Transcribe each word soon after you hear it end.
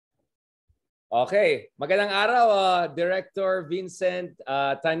Okay, magandang araw, Director Vincent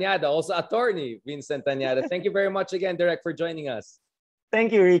Tanada, also attorney Vincent Tanada. Thank you very much again, Direct, for joining us.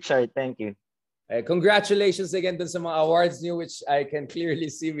 Thank you, Richard. Thank you. Congratulations again dun sa mga awards niyo, which I can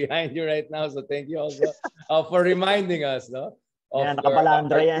clearly see behind you right now. So thank you also for reminding us, no, of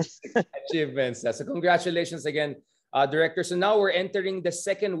your achievements. So congratulations again, Director. So now we're entering the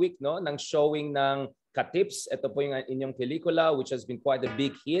second week, no, ng showing ng Katips. Ito po yung inyong pelikula, which has been quite a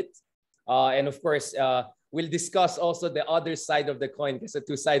big hit. And of course, we'll discuss also the other side of the coin, kasi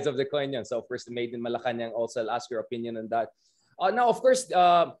two sides of the coin yan. So first, Made in Malacanang, also I'll ask your opinion on that. Now, of course,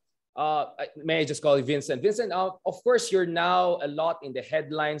 may I just call you Vincent? Vincent, of course, you're now a lot in the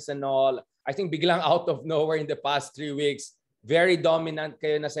headlines and all. I think biglang out of nowhere in the past 3 weeks, very dominant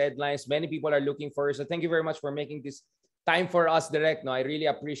kayo na sa headlines. Many people are looking for you. So thank you very much for making this time for us, Direct. No, I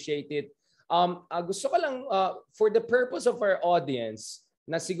really appreciate it. Gusto ko lang, for the purpose of our audience,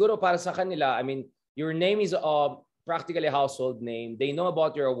 na siguro para sa kanila, I mean, your name is practically a household name. They know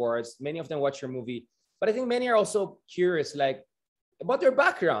about your awards. Many of them watch your movie. But I think many are also curious, like, about your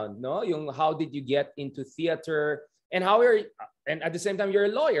background, no? Yung how did you get into theater, and and at the same time, you're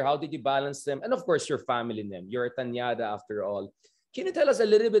a lawyer. How did you balance them? And of course, your family name. You're a Tanada after all. Can you tell us a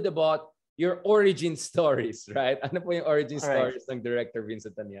little bit about your origin stories, right? Ano po yung origin stories ng Director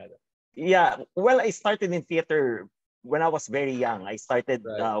Vincent Tanada? Yeah, well, I started in theater when I was very young. I started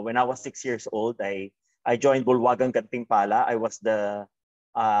when I was 6 years old. I joined Bulwagang Kantingpala. I was the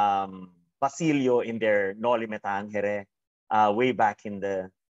Basilio in their Noli Me Tangere way back in the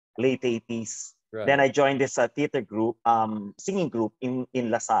late 80s. Right. Then I joined this theater group, singing group in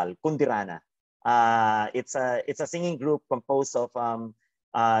Lasal, Kundirana. It's a singing group composed of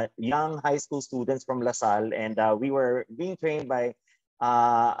young high school students from Lasal, and we were being trained by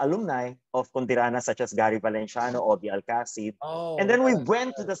alumni of Kundirana such as Gary Valenciano, Obi Alcacid. And then we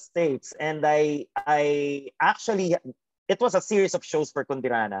went to the States, and I actually, it was a series of shows for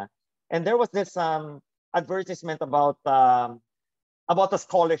Kundirana, and there was this advertisement about a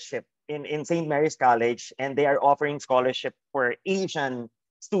scholarship in St. Mary's College, and they are offering scholarship for Asian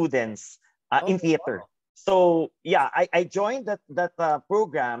students in theater. Wow. So yeah, I joined that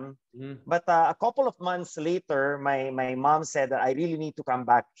program, but a couple of months later, my mom said that I really need to come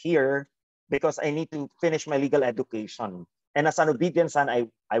back here because I need to finish my legal education. And as an obedient son,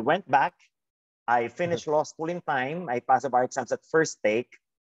 I went back. I finished law school in time. I passed the bar exams at first take.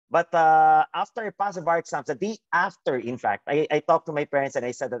 But after I passed the bar exams, the day after, in fact, I talked to my parents and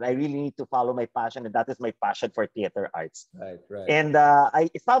I said that I really need to follow my passion, and that is my passion for theater arts. Right. And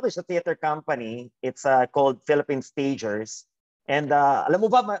I established a theater company. It's called Philippine Stagers. And alam mo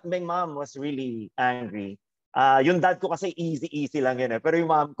ba, my mom was really angry. Yung dad ko kasi easy lang yun eh. Pero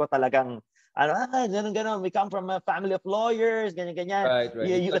yung mom ko talagang, ganun. We come from a family of lawyers, ganyan. Right.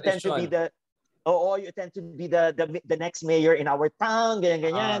 You tend to be you tend to be the next mayor in our town,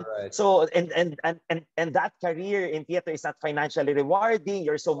 ganyan. Right. So and that career in theater is not financially rewarding.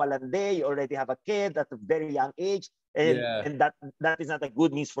 You're so malande. You already have a kid at a very young age, and that is not a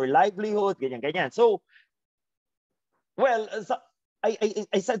good means for livelihood, ganyan. So, well, so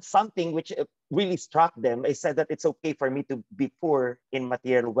I said something which really struck them. I said that it's okay for me to be poor in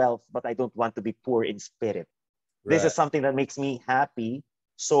material wealth, but I don't want to be poor in spirit. Right. This is something that makes me happy.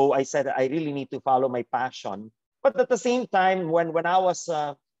 So I said I really need to follow my passion. But at the same time, when I was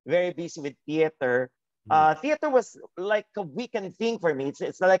very busy with theater, theater was like a weekend thing for me.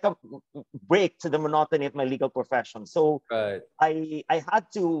 It's like a break to the monotony of my legal profession. So I had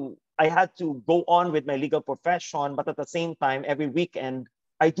to go on with my legal profession, but at the same time, every weekend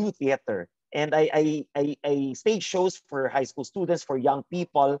I do theater, and I stage shows for high school students, for young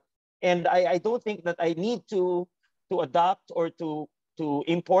people, and I don't think that I need to adopt or to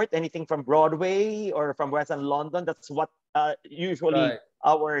import anything from Broadway or from Western London. That's what usually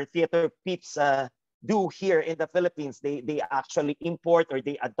our theater peeps do here in the Philippines. They actually import or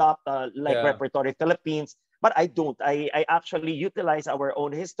they adopt Repertory Philippines. But I don't. I actually utilize our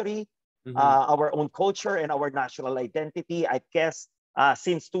own history, our own culture, and our national identity. I guess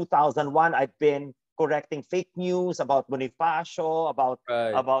since 2001, I've been correcting fake news about Bonifacio, about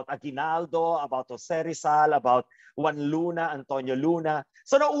Aguinaldo, about Jose Rizal, about Juan Luna, Antonio Luna.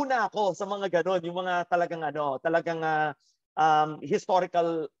 So nauna ako sa mga ganon, yung mga talagang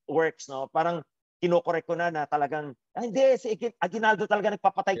historical works, no? Parang kinokorek ko na talagang, hindi, si Aguinaldo talaga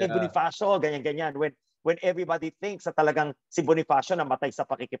nagpapatay kay Bonifacio, ganyan. When everybody thinks na talagang si Bonifacio namatay sa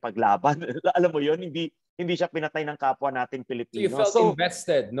pakikipaglaban. Alam mo yun, hindi siya pinatay ng kapwa natin Pilipino. So you felt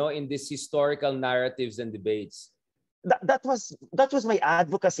invested, no, in these historical narratives and debates. That was my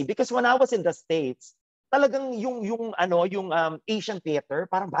advocacy, because when I was in the States, talagang yung Asian theater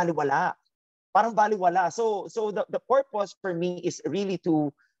parang baliwala. parang baliwala. So the purpose for me is really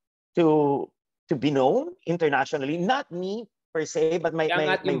to be known internationally. Not me per se, but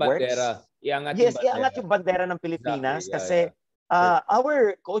Iangat my yung works. bandera. Iangat yung Yes, iangat bandera. yung bandera ng Exactly. Pilipinas Yeah, yeah. kasi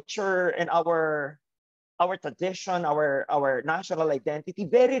our culture and our tradition, our national identity,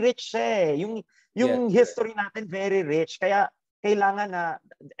 very rich eh. Yung history natin, very rich. Kaya kailangan na,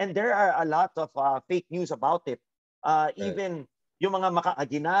 and there are a lot of fake news about it. Even yung mga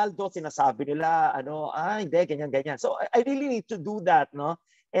maka-aginaldo, sinasabi nila, hindi, ganyan. So I really need to do that, no?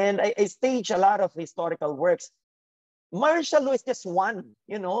 And I stage a lot of historical works. Martial law is just one,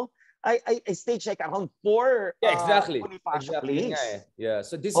 I stage like around 4 exactly. Bonifacio Exactly. plays. Yeah.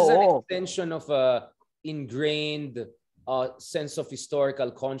 So this is an extension of ingrained sense of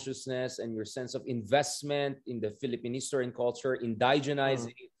historical consciousness and your sense of investment in the Philippine history and culture,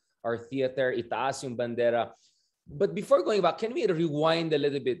 indigenizing our theater, itaas yung bandera. But before going back, can we rewind a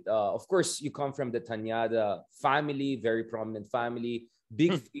little bit? Of course, you come from the Tanada family, very prominent family,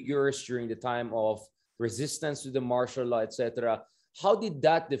 big figures during the time of resistance to the martial law, etc. How did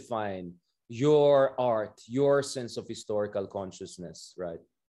that define your art, your sense of historical consciousness, right?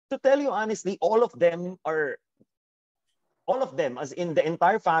 To tell you honestly, all of them, as in the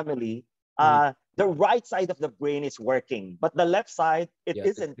entire family, the right side of the brain is working, but the left side, it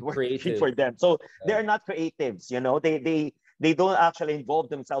isn't working for them. So they're not creatives, they don't actually involve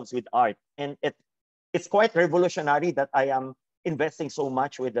themselves with art. And it's quite revolutionary that I am investing so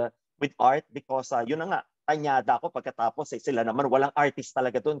much with art because yun na nga, Tanada ako pagkatapos sila naman walang artist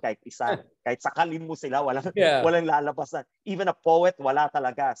talaga doon kahit isa. Kahit sakalin mo sila, walang lalabas na. Even a poet, wala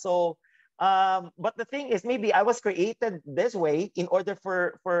talaga. So, but the thing is, maybe I was created this way in order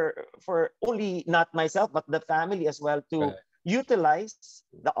for only not myself, but the family as well to utilize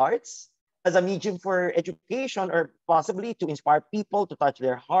the arts as a medium for education or possibly to inspire people, to touch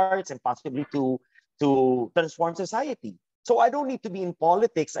their hearts, and possibly to transform society. So I don't need to be in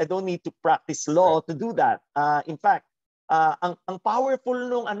politics. I don't need to practice law to do that. In fact, ang powerful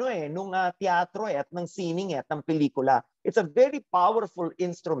nung teatro at ng sining at ng pelikula. It's a very powerful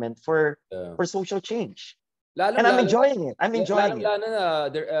instrument for social change. And I'm enjoying it. I'm enjoying it.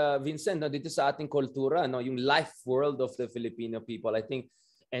 Vincent, dito sa ating kultura, yung life world of the Filipino people, I think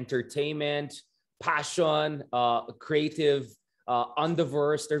entertainment, passion, creative, on the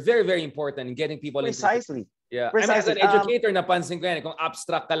verse, they're very, very important in getting people Precisely. Yeah. Precisely. I mean, as an educator, napansin ko yan, kung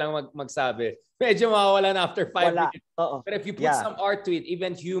abstract ka lang magsabi, medyo mawawala na after 5 minutes. But if you put some art to it,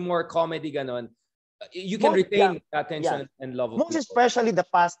 even humor, comedy, ganon, you can retain attention and love of Most people. Especially the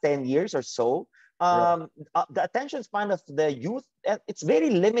past 10 years or so, the attention span of the youth, it's very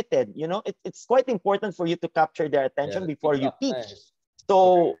limited. It's quite important for you to capture their attention before you teach.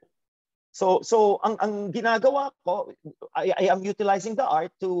 So ang ginagawa ko, I am utilizing the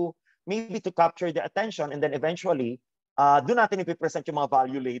art to maybe to capture the attention, and then eventually doon natin ipipresent yung mga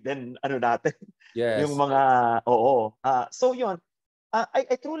value-laden natin. Yung mga so yun,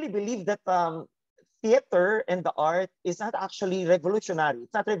 I truly believe that theater and the art is not actually revolutionary.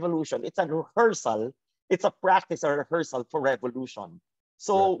 It's not revolution. It's a rehearsal. It's a practice or rehearsal for revolution.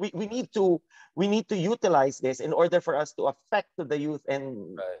 So we need to utilize this in order for us to affect the youth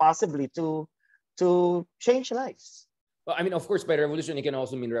and possibly to change lives. Well, I mean, of course, by revolution, it can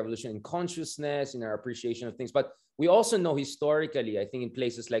also mean revolution in consciousness, in our appreciation of things. But we also know historically, I think in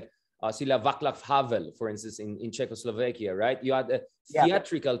places like sila Václav Havel, for instance, in Czechoslovakia, right? You had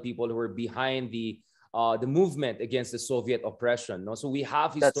theatrical people who were behind the movement against the Soviet oppression. No? So we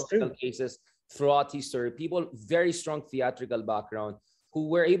have historical cases throughout history, people very strong theatrical background who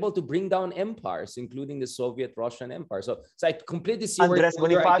were able to bring down empires, including the Soviet Russian Empire. So I completely see Andres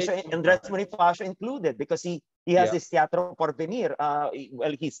Bonifacio included, because he has this Teatro Porvenir.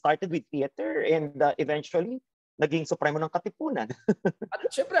 Well, he started with theater and eventually naging supremo ng Katipunan.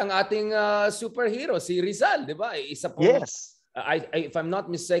 At syempre, ang ating superhero, si Rizal, di ba? Isa po, if I'm not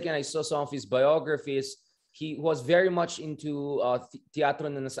mistaken, I saw some of his biographies. He was very much into teatro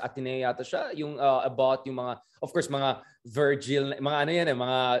na nasa Ateneo yata siya, yung about yung mga, of course, mga Virgil, mga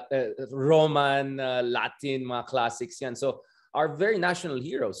mga Roman, Latin, mga classics yan. So our very national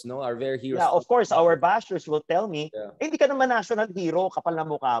heroes, no? Our very heroes. Yeah, of course, our bashers will tell me, hindi ka naman national hero, kapal na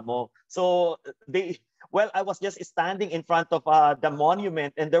mukha mo. So I was just standing in front of the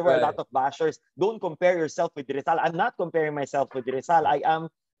monument and there were a lot of bashers. Don't compare yourself with Rizal. I'm not comparing myself with Rizal. I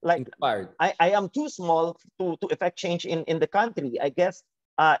am I am too small to effect change in the country. I guess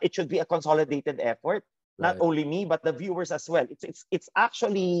it should be a consolidated effort, not only me but the viewers as well. It's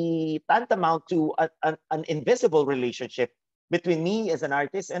actually tantamount to an invisible relationship between me as an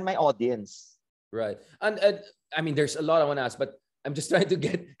artist and my audience. Right, and I mean, there's a lot I want to ask, but I'm just trying to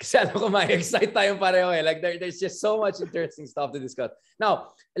get, kasi alam ko ma-excite tayong pareho eh. Like there's just so much interesting stuff to discuss.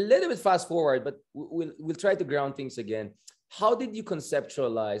 Now, a little bit fast forward, but we'll try to ground things again. How did you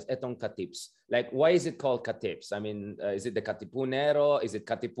conceptualize etong Katips? Like, why is it called Katips? I mean, is it the Katipunero? Is it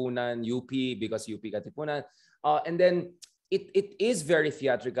Katipunan UP because UP Katipunan? And then it is very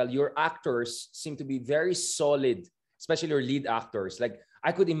theatrical. Your actors seem to be very solid, especially your lead actors. Like,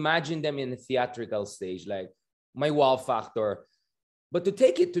 I could imagine them in a theatrical stage, like my wow factor. But to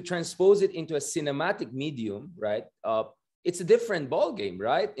take it, to transpose it into a cinematic medium, right? It's a different ball game,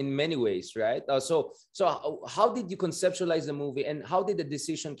 right? In many ways, right? So how did you conceptualize the movie, and how did the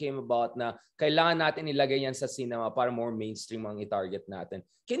decision came about na kailangan natin ilagay yan sa cinema para more mainstream ang i-target natin?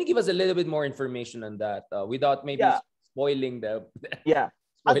 Can you give us a little bit more information on that without maybe spoiling the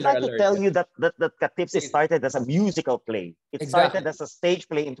I'd like to tell you that Katips started as a musical play. It started as a stage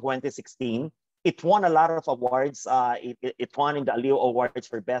play in 2016. It won a lot of awards. It won in the Leo Awards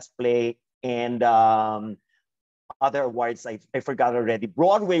for Best Play and other awards. I forgot already.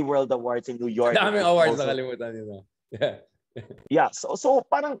 Broadway World Awards in New York. Daming awards nakalimutan nila. Yeah. So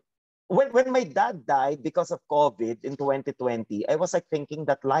parang when my dad died because of COVID in 2020, I was like thinking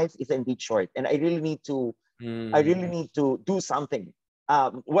that life is indeed short, and I really need to do something.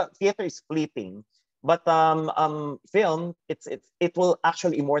 Well, theater is fleeting. But film, it will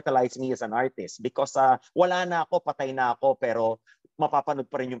actually immortalize me as an artist because wala na ako, patay na ako, pero mapapanood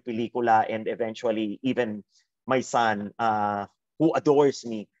pa rin yung pelikula, and eventually even my son who adores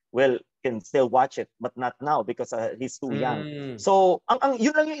me can still watch it, but not now because he's too young. So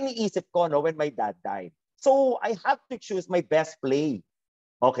yun lang yung iniisip ko when my dad died. So I have to choose my best play.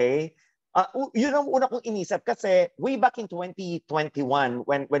 Okay? Yun ang una kong inisip kasi way back in 2021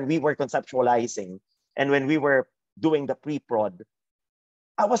 when we were conceptualizing and when we were doing the pre-prod,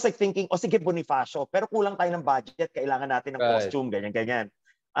 I was like thinking, sige Bonifacio, pero kulang tayo ng budget, kailangan natin ng costume, ganyan.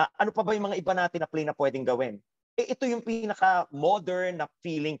 Ano pa ba yung mga iba natin na play na pwedeng gawin? Ito yung pinaka-modern na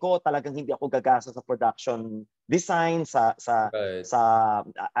feeling ko, talagang hindi ako gagasa sa production design,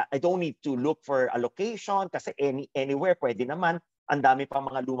 I don't need to look for a location kasi anywhere pwede naman. Ang dami pa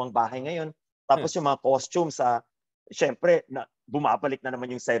mga lumang bahay ngayon. Tapos yung mga costumes, syempre, bumabalik na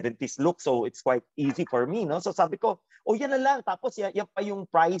naman yung 70s look. So it's quite easy for me, no? So sabi ko, yan na lang. Tapos yan pa yung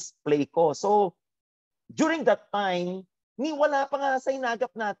prize play ko. So during that time, wala pa nga sa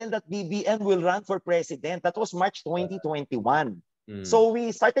inagap natin that BBM will run for president. That was March 2021. So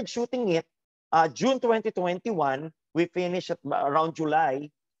we started shooting it June 2021. We finished at around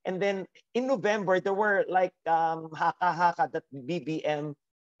July. And then in November, there were like haka-haka that BBM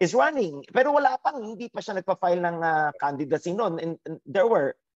is running. Pero hindi pa siya nagpa-file ng candidacy noon. And there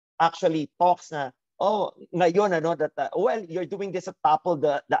were actually talks na, ngayon, that, you're doing this to topple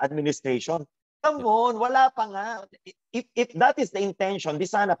the administration. Come on, wala pa nga. If that is the intention, di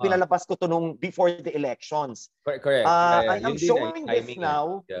sana pinalabas ko to nung before the elections. Correct. I am showing this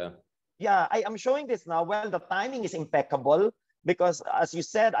now. I am showing this now. Well, the timing is impeccable. Because as you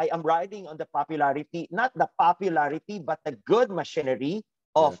said, I am riding on the popularity, not the popularity, but the good machinery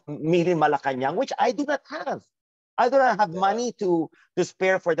of Made in Malacanang, which I do not have. I do not have money to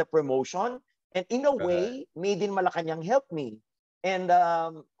spare for the promotion. And in a way, Made in Malacanang helped me. And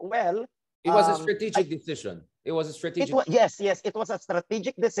it was a strategic decision. It was a strategic. Yes, it was a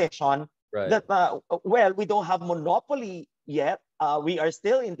strategic decision. Right. That we don't have monopoly yet. We are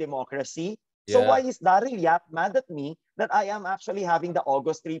still in democracy. So why is Daryl Yap mad at me that I am actually having the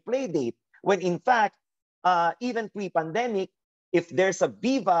August 3 play date? When in fact, even pre-pandemic, if there's a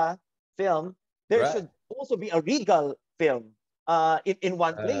Viva film, there should also be a Regal film in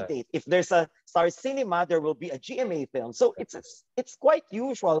one play date. If there's a Star Cinema, there will be a GMA film. So it's quite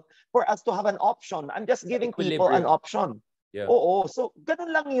usual for us to have an option. I'm just giving people an option. So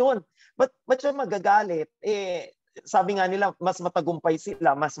ganun lang yun. But siya magagalit, sabi nga nila, mas matagumpay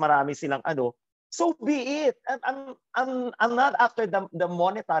sila, mas marami silang so be it. I'm not after the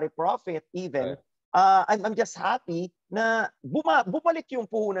monetary profit even. I'm just happy na bumalik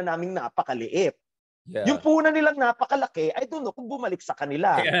yung puhunan naming napakaliit. Yung puhunan nilang napakalaki, I don't know kung bumalik sa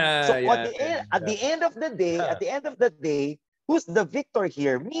kanila. At the end of the day, who's the victor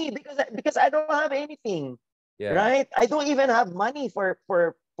here? Me, because I don't have anything. Right? I don't even have money for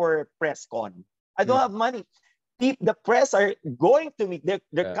press con. I don't have money. The press are going to me.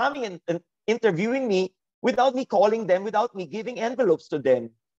 They're coming and interviewing me without me calling them, without me giving envelopes to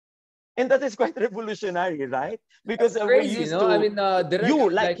them. And that is quite revolutionary, right? Because crazy, I mean,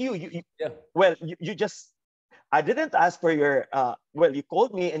 you just, I didn't ask for your, you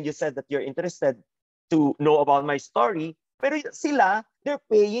called me and you said that you're interested to know about my story. Pero sila, they're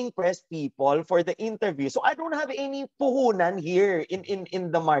paying press people for the interview. So I don't have any puhunan here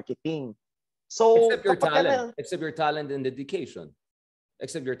in the marketing. So except your talent. Except your talent and dedication.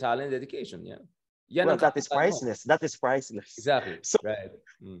 Except your talent and dedication, yeah. Well, that is priceless. That is priceless. Exactly. So, right.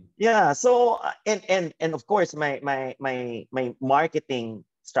 Yeah. So and of course my marketing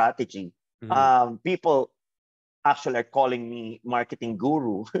strategy. People actually are calling me marketing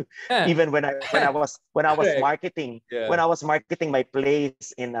guru. Even when I was marketing when I was marketing my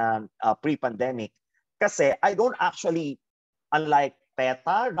place in pre-pandemic. Kasi I don't actually, unlike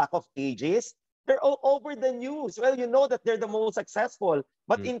PETA, Rock of Ages, they're all over the news. Well, you know that they're the most successful.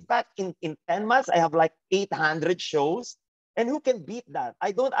 But in fact, in 10 months, I have like 800 shows. And who can beat that?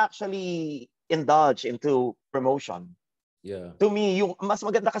 I don't actually indulge into promotion. Yeah. To me, yung mas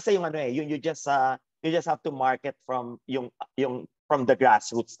maganda kasi yung you just have to market from from the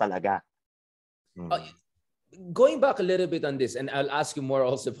grassroots talaga. Going back a little bit on this, and I'll ask you more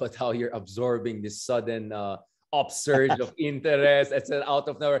also about how you're absorbing this sudden upsurge of interest, etc. out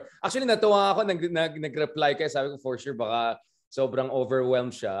of nowhere. Actually, natuwa ako nag-reply kayo. Sabi ko, for sure, baka sobrang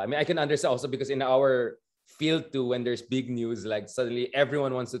overwhelmed siya. I mean, I can understand also because in our field too, when there's big news, like suddenly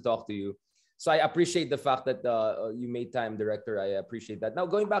everyone wants to talk to you. So I appreciate the fact that you made time, director. I appreciate that. Now,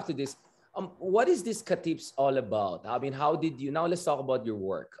 going back to this, what is this Katips all about? I mean, how did you, now let's talk about your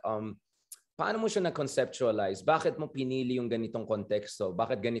work. Paano mo siya na-conceptualize? Bakit mo pinili yung ganitong konteksto?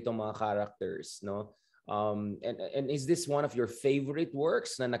 Bakit ganitong mga characters, no? And is this one of your favorite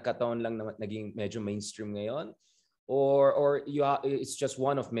works na nagkataon lang na naging medyo mainstream ngayon? Or it's just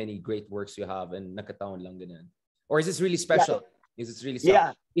one of many great works you have and nagkataon lang ganyan? Or is this really special? Yeah. Is this really special?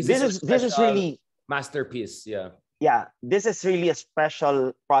 Yeah. This is really masterpiece, yeah. Yeah, this is really a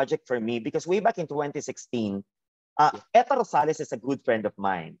special project for me because way back in 2016, Eta Rosales is a good friend of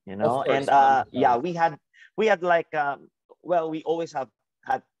mine, you know, course, and yeah, we had like well, we always have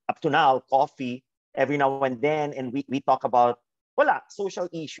had up to now coffee every now and then, and we talk about social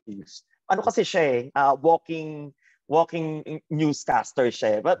issues. Ano kasi siya walking newscaster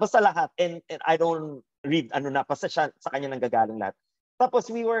siya. Basta lahat, and I don't read basta siya, sa kanya nanggagaling lahat. Tapos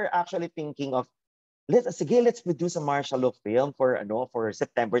we were actually thinking of let's produce a martial law film for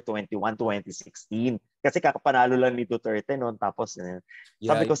September 21, 2016. Kasi kakapanalo lang ni Duterte noon, tapos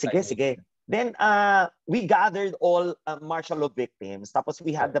sabi ko sige. Then we gathered all martial law victims. Tapos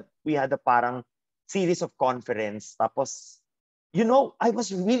we had the parang series of conference. Tapos I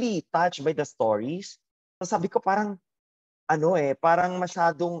was really touched by the stories. So sabi ko parang parang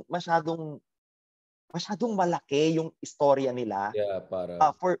masyadong malaki yung istorya nila. Yeah,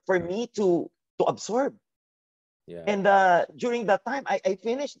 for me to absorb. Yeah. And during that time, I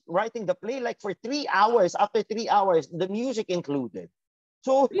finished writing the play like for 3 hours. After 3 hours, the music included.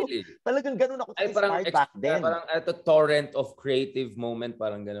 So, really? Talagang ganun ako inspired back then. Parang at a torrent of creative moment,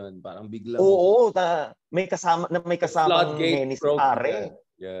 parang ganun. Parang biglang. Oo, may kasamang Menis pare.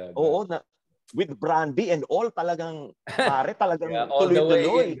 Yeah. Oo, with brandy and all, talagang pare, talagang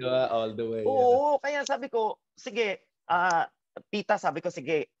tuloy-tuloy. All the way. Oo, kaya sabi ko, sige, Tita, sabi ko,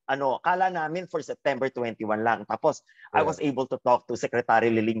 sige, kala namin for September 21 lang. Tapos, I was able to talk to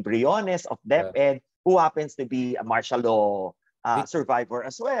Secretary Liling Briones of DepEd, who happens to be a martial law survivor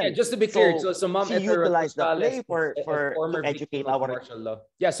as well. Yeah, just to be clear, so Ma'am she utilized the play for to educate our martial law.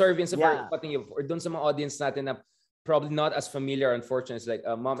 Yeah, sorry Vincent for cutting you. Or dun sa mga audience natin na probably not as familiar, unfortunately, it's like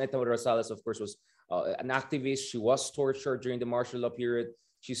Ma'am Eta Rosales, of course, was an activist. She was tortured during the martial law period.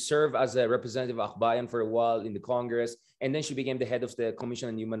 She served as a representative of Akbayan for a while in the Congress, and then she became the head of the Commission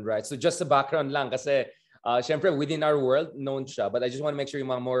on Human Rights. So just a background lang, kasi syempre within our world, known siya. But I just want to make sure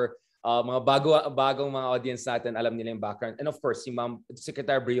yung mga more mga bagong mga audience natin alam nila yung background. And of course, si Ma'am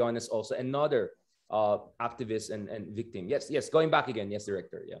Secretary Briones also another activist and victim. Yes. Going back again. Yes,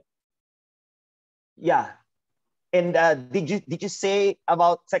 Director. Yeah. Yeah. And did you say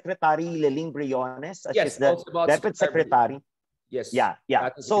about Secretary Liling Briones? Yes, she's the also about Deputy Secretary. Yes. Yeah.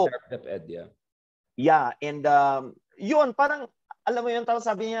 So, yeah, and yun, parang, alam mo yun, tapos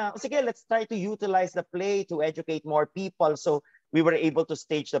sabi niya, sige, let's try to utilize the play to educate more people. So, we were able to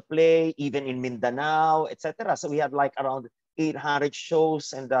stage the play, even in Mindanao, etc. So, we had like around 800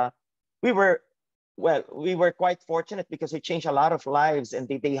 shows, and we were quite fortunate because we changed a lot of lives,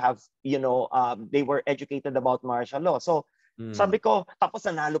 and they have, they were educated about martial law. So, sabi ko, tapos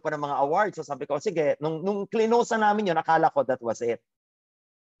nanalo pa ng mga awards. So sabi ko, sige, nung clinose namin yun, akala ko that was it.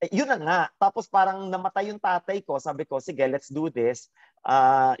 Yun na nga. Tapos parang namatay yung tatay ko. Sabi ko, sige, let's do this,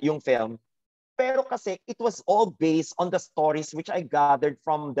 yung film. Pero kasi, it was all based on the stories which I gathered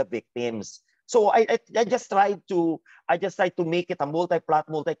from the victims. So I just tried to make it a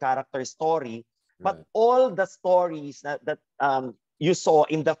multi-plot, multi-character story but all the stories that you saw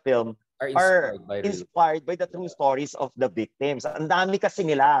in the film are inspired by the true stories of the victims. Ang dami kasi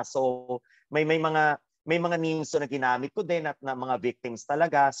nila. So may mga memes na ginamit ko din at na mga victims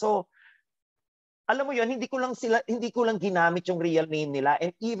talaga. So alam mo 'yun, hindi ko lang ginamit yung real name nila,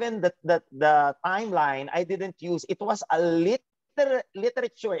 and even the timeline I didn't use. It was a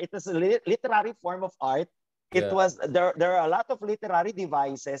literature. It was a literary form of art. It was there are a lot of literary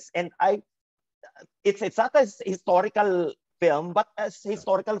devices, and it's not a historical film but as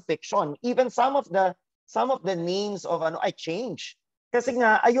historical fiction. Even some of the names of I changed. Kasi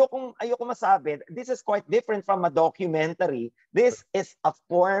nga ayoko masabi, this is quite different from a documentary. This is a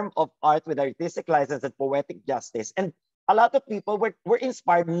form of art with artistic license and poetic justice. And a lot of people were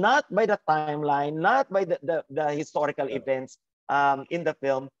inspired not by the timeline, not by the historical events in the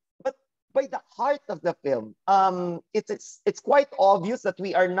film, but by the heart of the film. It's quite obvious that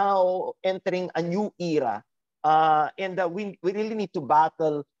we are now entering a new era. And we really need to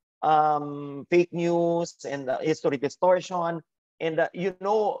battle fake news and history distortion, and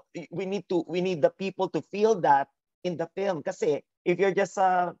we need the people to feel that in the film. Kasi if you're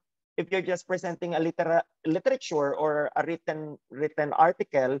just presenting a literature or a written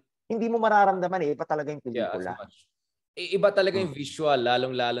article, hindi mo mararamdaman iba talaga yung pelikula. Iba talaga yung visual,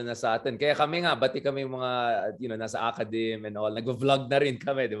 lalong-lalo na sa atin. Kaya kami nga, bati kami mga nasa academe and all, nag-vlog na rin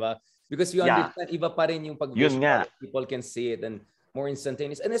kami, di ba? Because we understand, iba pa rin yung pag-visual. People can see it and more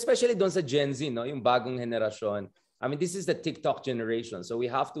instantaneous. And especially doon sa Gen Z, no? Yung bagong generasyon. I mean, this is the TikTok generation. So we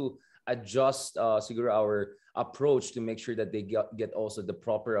have to adjust siguro our approach to make sure that they get also the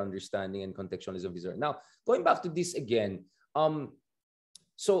proper understanding and contextualism of visual. Now, going back to this again,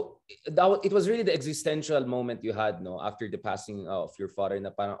 so it was really the existential moment you had, no, after the passing of your father, na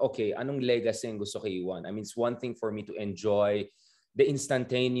parang, okay, anong legacy ang gusto ko iwan? I mean, it's one thing for me to enjoy the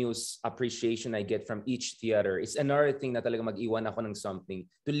instantaneous appreciation I get from each theater. It's another thing na talaga mag-iwan ako ng something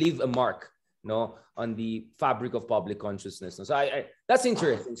to leave a mark, no, on the fabric of public consciousness. No? So that's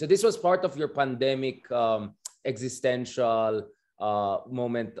interesting. So this was part of your pandemic existential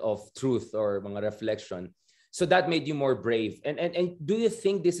moment of truth or mga reflection. So that made you more brave. And do you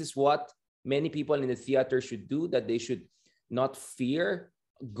think this is what many people in the theater should do, that they should not fear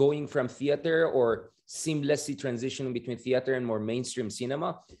going from theater or seamlessly transitioning between theater and more mainstream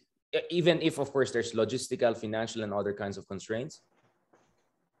cinema, even if, of course, there's logistical, financial, and other kinds of constraints?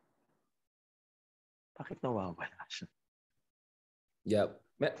 Bakit nawawala siya? Yeah.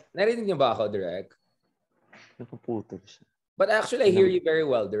 Narinig niyo ba ako, Direk? Napuputol siya. But actually, I hear you very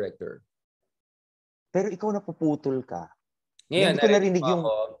well, Director. Pero ikaw napuputol ka. Ngayon, hindi ko narinig yung...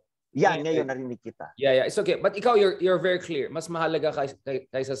 ngayon narinig kita. Yeah, it's okay. But ikaw, you're very clear. Mas mahalaga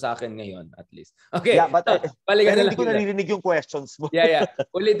kaysa sa akin ngayon, at least. Okay. Yeah, but pero hindi ko narinig yung questions mo. Yeah.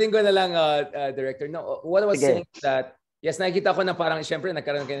 Ulitin ko na lang, Director. No, what I was saying that, yes, nakikita ko na parang, syempre,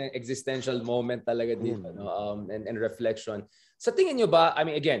 nagkaroon kayo ng existential moment talaga dito, no? And reflection. Sa tingin nyo ba, I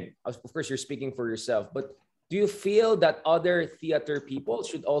mean, again, of course, you're speaking for yourself, but do you feel that other theater people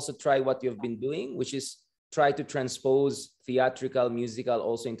should also try what you've been doing, which is try to transpose theatrical, musical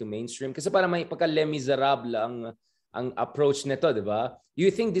also into mainstream? Kasi parang may pagka-Les Miserables ang approach nito, di ba? Do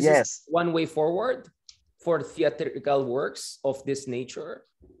you think this is one way forward for theatrical works of this nature?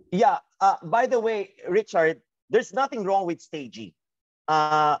 Yeah. By the way, Richard, there's nothing wrong with staging.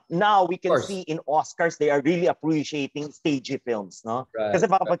 Now we can see in Oscars they are really appreciating stagey films, no? Kasi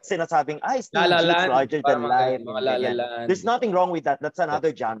baka pag sinasabing stagey, it's larger than life. There's nothing wrong with that. That's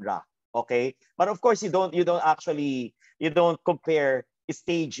another genre, okay? But of course you don't compare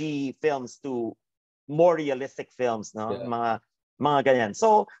stagey films to more realistic films, no? Mga ganyan.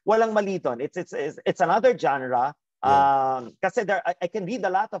 So walang mali doon. It's another genre. Kasi I can read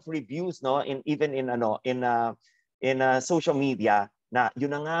a lot of reviews, no, even in social media, na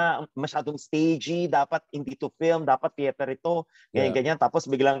yun na nga, masyadong stagey, dapat hindi to film, dapat theater ito, ganyan. Tapos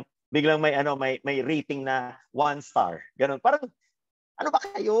biglang may rating na 1 star. Ganon. Parang, ano ba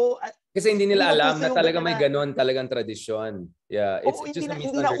kayo? Kasi hindi nila alam na talaga may ganon talagang tradisyon. Yeah, it's just hindi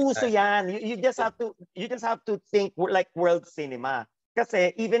na uso yan. You just have to think like world cinema.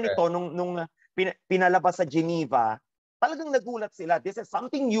 Kasi even ito, nung pinalabas sa Geneva, talagang nagulat sila. This is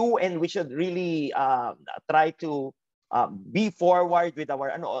something new and we should really try to be forward with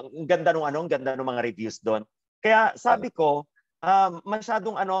our ang ganda ng mga reviews doon. Kaya sabi ko,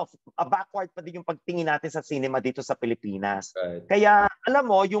 masyadong backward pa din yung pagtingin natin sa cinema dito sa Pilipinas. Kaya alam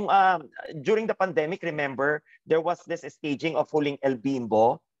mo yung during the pandemic, remember there was this staging of Huling El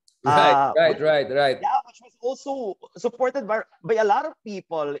Bimbo. Right. Yeah, which was also supported by a lot of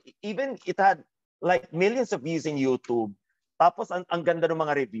people. Even it had like millions of views in YouTube. Tapos ang ganda ng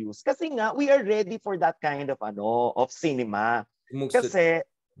mga reviews. Kasi nga, we are ready for that kind of cinema. Kasi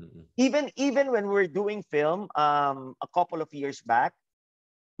even when we're doing film a couple of years back,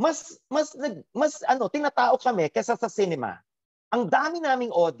 mas tinatao kami kaysa sa cinema. Ang dami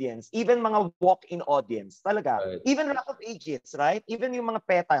naming audience, even mga walk-in audience, talaga. Right. Even Rock of Ages, right? Even yung mga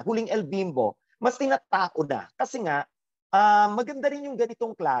PETA, Huling El Bimbo, mas tinatao na. Kasi nga, maganda rin yung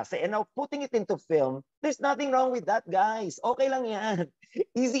ganitong klase. And now, putting it into film, there's nothing wrong with that, guys. Okay lang yan.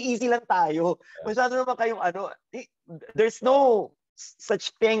 Easy-easy lang tayo. Masyado naman kayong there's no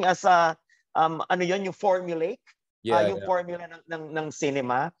such thing as yung formulaic, yung formula ng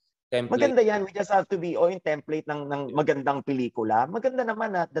cinema. Template. Maganda yan. We just have to be yung template ng magandang pelikula. Maganda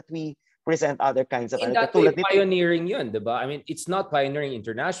naman that we present other kinds of... In that way, pioneering yun, diba? I mean, it's not pioneering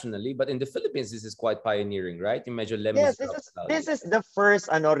internationally, but in the Philippines, this is quite pioneering, right? Yung medyo yes, this is the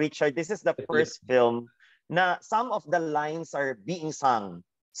first, Richard, this is the first film na some of the lines are being sung.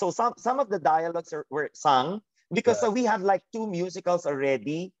 So some of the dialogues were sung because we have like 2 musicals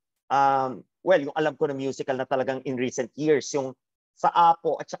already. Well, yung alam ko na musical na talagang in recent years, yung sa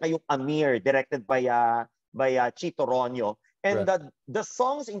Apo at saka yung Amir, directed by Chito Ronyo. And the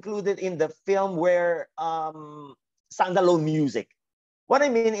songs included in the film were standalone music. What I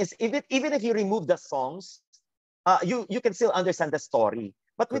mean is, even if you remove the songs, you can still understand the story.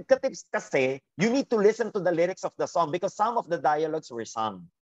 But with Katips kasi, you need to listen to the lyrics of the song because some of the dialogues were sung.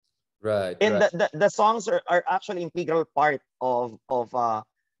 Right. And the songs are actually integral part of the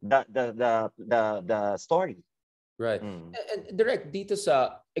story. Right. And direct dito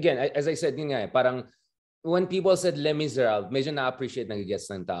sa, again, as I said, yun nga, parang when people said Les Miserables, medyo na-appreciate nag-gets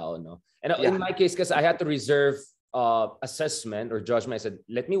ng tao, no? And in my case, kasi I had to reserve assessment or judgment. I said,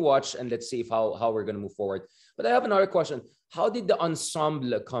 let me watch and let's see how we're going to move forward. But I have another question. How did the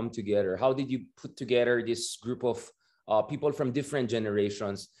ensemble come together? How did you put together this group of people from different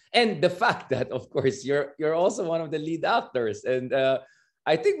generations? And the fact that, of course, you're also one of the lead actors. And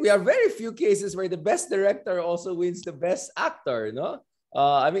I think we have very few cases where the best director also wins the best actor, no?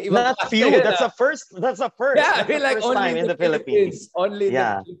 I mean, not few. That's a first. That's a first. Yeah, I mean, like only time in the Philippines. Only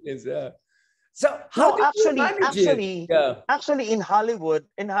the Philippines. Yeah. So how did you manage it? Actually, in Hollywood,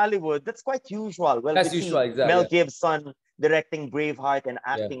 that's quite usual. Well, that's usual. Exactly. Mel Gibson directing Braveheart and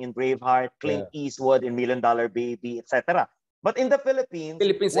acting in Braveheart, Clint Eastwood in $1 Million Baby, etc. But in the Philippines,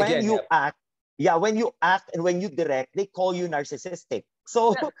 when you act and when you direct, they call you narcissistic.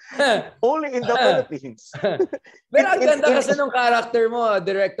 So, only in the Philippines. Pero ang ganda kasi nung character mo,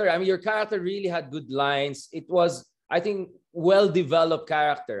 director. I mean, your character really had good lines. It was, I think, well-developed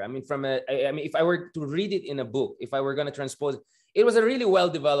character. I mean, if I were to read it in a book, if I were going to transpose it, it was a really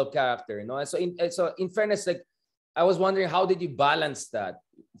well-developed character. You know? And so in fairness, like, I was wondering, how did you balance that?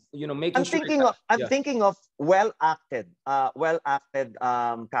 You know, making I'm thinking of well-acted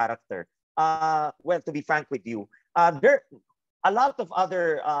character. Well, to be frank with you, there a lot of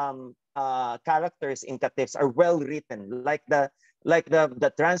other characters in Katips are well written, like the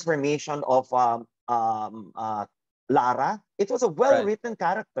transformation of Lara. It was a well written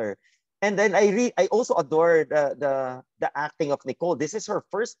character, and then I also adore the acting of Nicole. This is her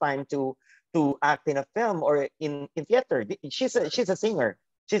first time to act in a film or in theater. She's a singer.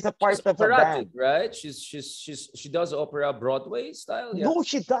 She's a part of a band, right? She does opera Broadway style. Yeah. No,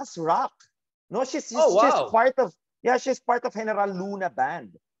 she does rock. No, she's part of she's part of General Luna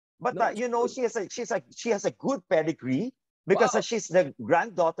band. But she has a good pedigree because she's the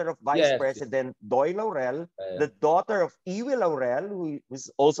granddaughter of Vice President Doy Laurel, the daughter of Iwi Laurel, who is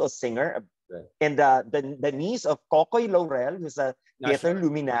also a singer, and the niece of Kokoy Laurel, who's a theater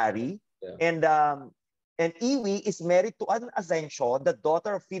luminary, and Iwi is married to an Asensio, the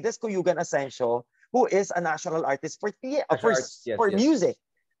daughter of Fides Cuyugan Asensio, who is a national artist for music.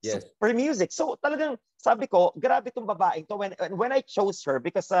 Yes. For music. So talagang sabi ko, grabe tong babaeng to. When I chose her,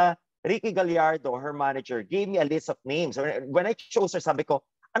 because Ricky Gallardo, her manager, gave me a list of names. When I chose her, sabi ko,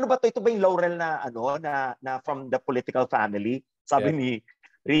 ano ba to? Ito ba yung Laurel na from the political family? Sabi ni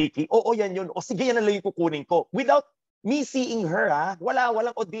Ricky, oo, yan yun. O sige, yan na lang yung kukunin ko. Without me seeing her,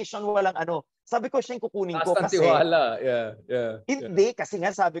 walang audition, walang ano. Sabi ko, siya yung kukunin ko kasi... tiwala. Hindi, kasi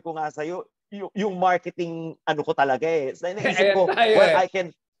nga sabi ko nga sa'yo, yung marketing ko talaga eh. So, naisip ko, I can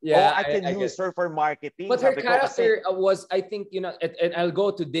use her for marketing. But her character was, I think, and I'll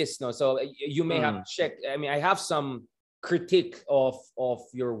go to this, no. So you may have checked. I mean, I have some critique of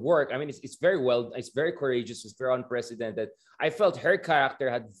your work. I mean, it's very very courageous, it's very unprecedented. I felt her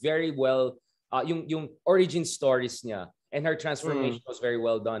character had very well, yung origin stories niya and her transformation was very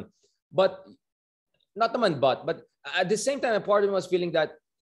well done. But at the same time, a part of me was feeling that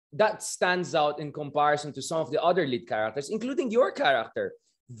that stands out in comparison to some of the other lead characters, including your character.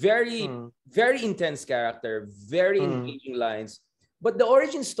 Very, very intense character, very engaging lines. But the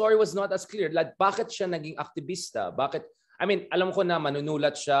origin story was not as clear. Like, bakit siya naging aktivista? Bakit, I mean, alam ko na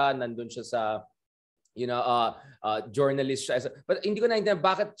manunulat siya, nandun siya sa, journalist siya. But hindi ko naintindihan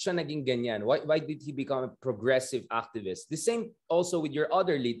bakit siya naging ganyan. Why did he become a progressive activist? The same also with your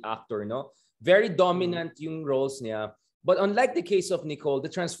other lead actor, no? Very dominant yung roles niya. But unlike the case of Nicole,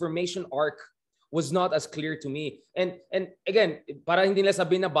 the transformation arc was not as clear to me. And again, para hindi nila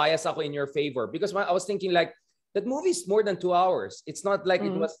sabihin na bias ako in your favor, because I was thinking like, that movie is more than 2 hours. It's not like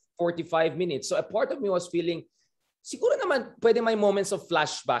it was 45 minutes. So a part of me was feeling, siguro naman pwede may moments of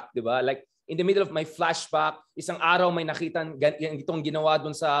flashback, di ba? Like, in the middle of my flashback, isang araw may nakita itong ginawa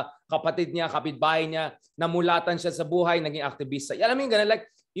dun sa kapatid niya, kapitbahay niya, namulatan siya sa buhay, naging aktivista. Alam mo yung ganun, like,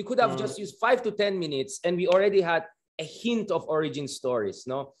 you could have just used 5 to 10 minutes and we already had a hint of origin stories,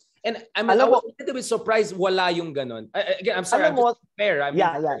 no? And I mean, I was a little bit surprised wala yung ganun. Again, I'm sorry, I'm just fair.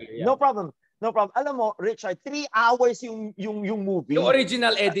 Yeah. No problem. No problem. Alam mo, Richard, 3 hours yung movie. Yung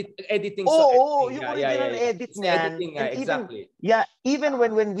original editing. Yung original edit niyan. Editing, exactly. Even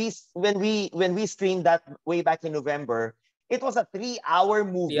when we streamed that way back in November, it was a 3-hour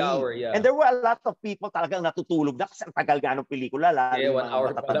movie. 3 hour, yeah. And there were a lot of people talagang natutulog na kasi ang tagal ganong pelikula. 1 hour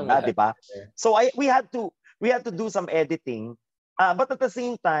pa lang. Di ba? So we had to do some editing. But at the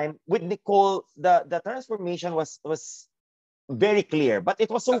same time, with Nicole, the transformation was very clear, but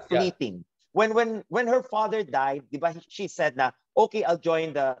it was so fleeting. When her father died, diba, she said na, okay, I'll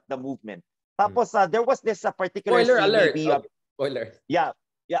join the movement. Tapos there was this particular spoiler scene, alert. maybe Spoiler. Yeah,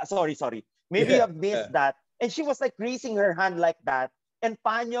 sorry. Maybe you have missed that. And she was like raising her hand like that. And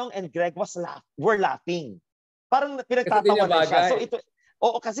Panyong and Greg were laughing. Parang pinagtatawa na siya.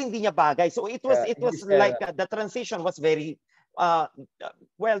 So kasi hindi niya bagay. So it was like the transition was very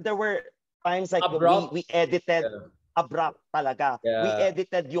there were times like we edited abrupt talaga. We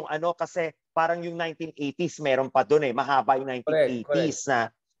edited yung kasi parang yung 1980s meron pa doon mahaba yung 1980s na.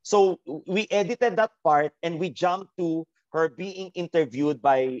 So we edited that part and we jumped to her being interviewed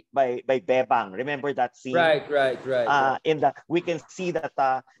by Bebang. Remember that scene? Right. We can see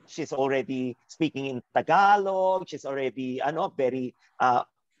that she's already speaking in Tagalog. She's already very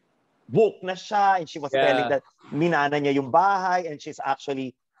woke na siya, and she was telling that minana niya yung bahay, and she's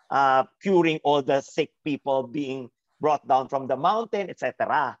actually curing all the sick people being brought down from the mountain,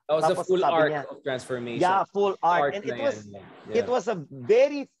 etc. That was a full arc of transformation. Yeah, full arc. And it was a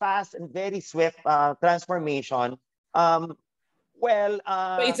very fast and very swift transformation. So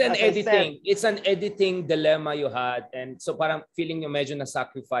it's an editing. It's an editing dilemma you had, and so parang feeling you medyo na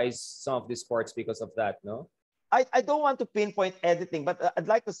sacrifice some of these parts because of that, no? I don't want to pinpoint editing, but I'd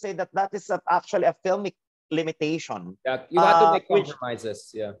like to say that is actually a filmic limitation. Yeah, you have to make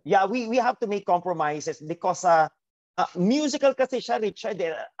compromises. Yeah, we have to make compromises because musical kasi siya, Richard.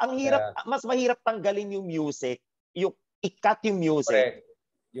 Ang hirap, mas mahirap tanggalin yung music, yung i-cut yung music.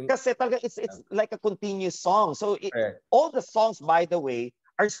 Kasi talaga it's like a continuous song. So all the songs, by the way,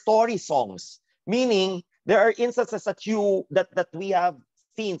 are story songs. Meaning there are instances that we have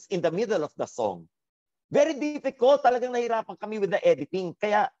scenes in the middle of the song. Very difficult. Talagang nahirapan kami with the editing.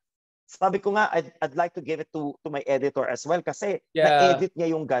 Kaya sabi ko nga, I'd like to give it to my editor as well kasi na-edit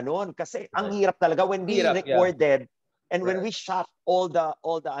niya yung ganon. Kasi ang hirap talaga when we recorded and when we shot all the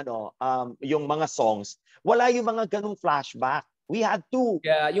yung mga songs, wala yung mga ganong flashback. We had to.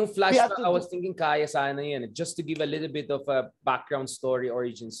 Yeah, yung flashback, I was thinking kaya sana yan. Just to give a little bit of a background story,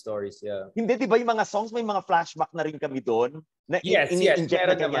 origin stories. Yeah. Hindi, di ba yung mga songs, may mga flashback na rin kami doon? Yes.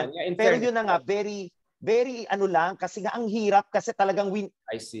 Meron naman. Pero yun na nga, very lang kasi nga ang hirap kasi talagang we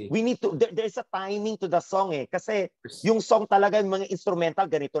need to there's a timing to the song kasi yung song talaga yung mga instrumental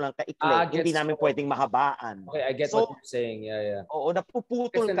ganito lang kaikli, hindi namin pwedeng mahabaan. Okay, I get what you're saying. Yeah. Oo,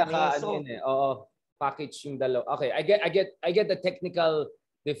 napuputol kami. Package yung dalawa. Okay, I get the technical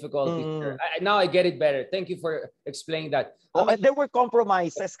difficulties. Now I get it better. Thank you for explaining that. There were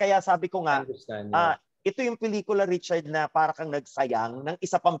compromises kaya sabi ko nga ito yung pelikula, Richard, na para kang nagsayang ng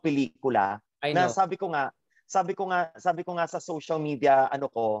isa pang pelikula. Na sabi ko nga sa social media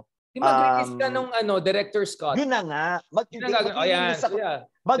mag-release ka nung director's cut. Yun na nga.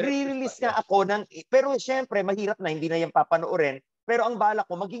 Mag-release nga ako ng pero syempre mahirap na hindi na yan papanoorin. Pero ang bala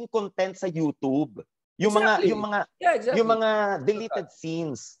ko maging content sa YouTube. Yung mga deleted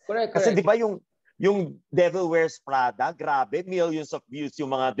scenes. Correct. Kasi 'di ba yung Devil Wears Prada, grabe, millions of views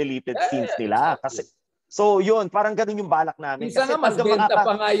yung mga deleted scenes nila kasi so yun, parang ganun yung balak namin. Minsan nga mas benta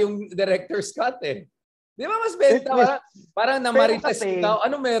pa nga yung director's cut Di ba mas benta? Parang namarites ikaw.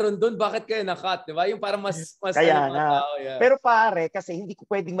 Ano meron doon? Bakit kayo na-cut? Di ba? Yung parang mas kaya mga tao. Yeah. Pero pare, kasi hindi ko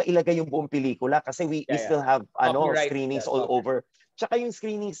pwedeng mailagay yung buong pelikula kasi we still have screenings all over. Tsaka yung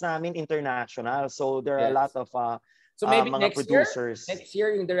screenings namin international. So there are a lot of so maybe mga producers. Next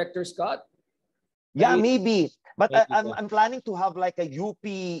year yung director's cut? Yeah, maybe. But I'm planning to have like a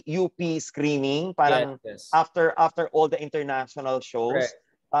UP screening parang after all the international shows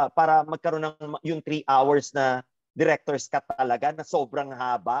para magkaroon ng yung 3 hours na director's cut talaga na sobrang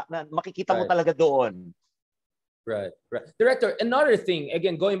haba na makikita mo talaga doon. Right. Director, another thing,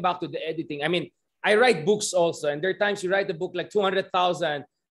 again, going back to the editing, I mean, I write books also, and there are times you write a book like 200,000,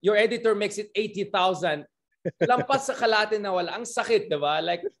 your editor makes it 80,000, lampas sa kalate na wala. Ang sakit, diba?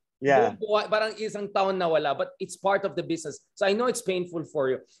 Like, parang isang taon na wala, but it's part of the business. So I know it's painful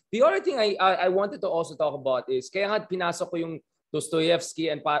for you. The other thing I wanted to also talk about is, kaya nga pinasok ko yung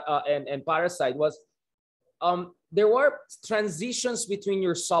Dostoevsky and Parasite was, there were transitions between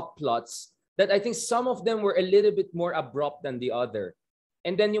your subplots that I think some of them were a little bit more abrupt than the other.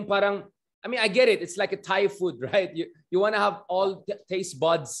 And then yung parang, I mean, I get it. It's like a Thai food, right? You want to have all taste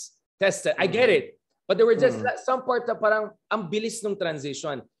buds tested. I get it. But there were just some parts na parang ang bilis ng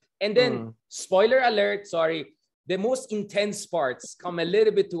transition. And then, spoiler alert, sorry, the most intense parts come a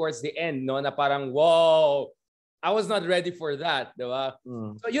little bit towards the end, no? Na parang, whoa, I was not ready for that, diba?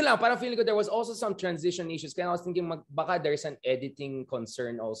 So yun lang, parang feeling ko there was also some transition issues. Kaya I was thinking, baka there's an editing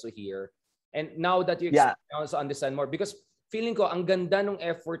concern also here. And now that you also understand more, because feeling ko, ang ganda ng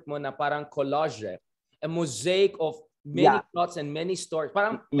effort mo na parang collage, a mosaic of many plots and many stories.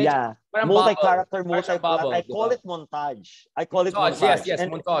 Parang multi-character, multi-plot. I call it montage. Yes,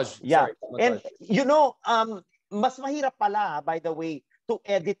 montage. Yeah. Sorry, montage. And you know, mas mahirap pala, by the way, to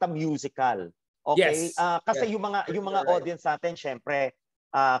edit a musical. Okay? Yes. Kasi yung mga audience natin, syempre,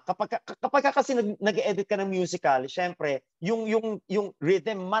 kapag kasi nag-edit ka ng musical, syempre, yung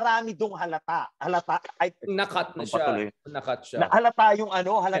rhythm, marami dong halata. Nakat na siya. Nakat siya. Halata yung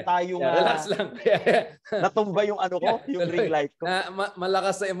halata yung... relax lang. Natumba yung yung ring light ko.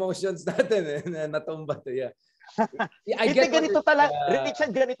 Malakas sa emotions natin natumba to, I get ganito talaga,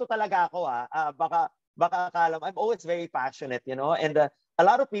 Richard, ganito talaga ako baka akala mo, I'm always very passionate, you know, and a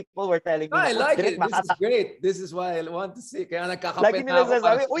lot of people were telling me, I like it. This is great. This is why I want to see. Kaya nagkakapit na ako.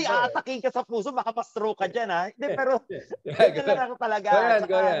 Sabi, uy, aataking ka sa puso, baka ma-stroke ka dyan, ha? Hindi, pero ganyan lang ako talaga.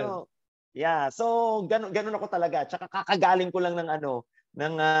 Go ahead. Yeah, so ganun ako talaga. Tsaka kakagaling ko lang ng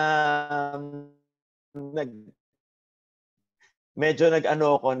medyo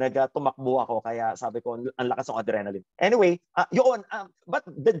tumakbo ako, kaya sabi ko, ang lakas ng adrenaline. Anyway, but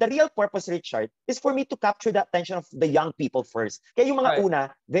the real purpose, Richard, is for me to capture the attention of the young people first. Kaya yung mga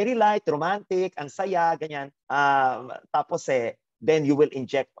una, very light, romantic, ang saya, ganyan. Tapos then you will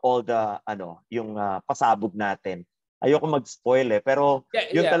inject all the, yung pasabog natin. Ayoko mag-spoil pero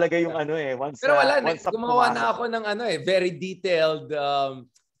yun talaga yung pero wala, gumawa na ako ng very detailed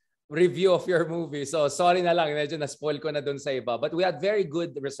review of your movie. So sorry na lang, medyo na-spoil ko na dun sa iba. But we had very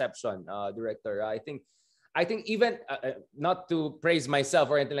good reception, director. I think even, not to praise myself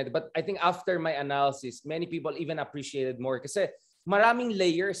or anything like that, but I think after my analysis, many people even appreciated more kasi maraming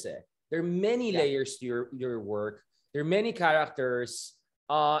layers There are many layers to your work. There are many characters.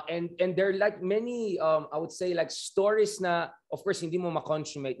 And there are like many, I would say like stories na, of course, hindi mo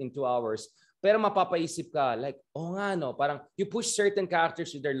ma-consummate in 2 hours. Pero mapapaisip ka, like, parang you push certain characters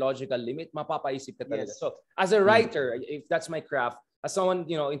to their logical limit, mapapaisip ka talaga. So, as a writer, if that's my craft, as someone,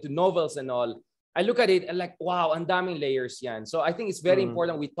 into novels and all, I look at it and like, wow, ang daming layers yan. So, I think it's very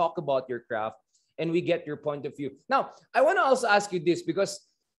important we talk about your craft and we get your point of view. Now, I want to also ask you this because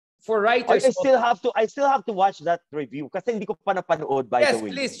for writers... I still have to watch that review kasi hindi ko pa napanood, by the way.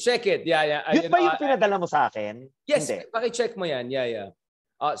 Yes, please check it. Yeah. Yun ba yung pinadala mo sa akin? Yes, paki-check mo yan. Yeah.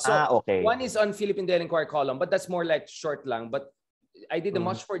 Okay. One is on Philippine Daily Inquirer column, but that's more like short lang. But I did a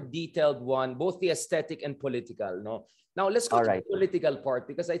much more detailed one, both the aesthetic and political. No, now let's go to the political part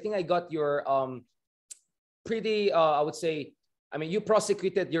because I think I got your pretty. I would say, I mean, you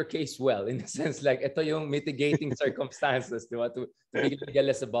prosecuted your case well in the sense like ito yung mitigating circumstances, to be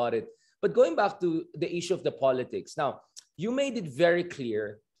legalist about it. But going back to the issue of the politics, now you made it very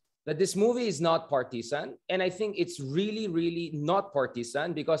clear that this movie is not partisan. And I think it's really, really not partisan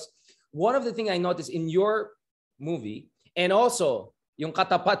because one of the things I noticed in your movie and also yung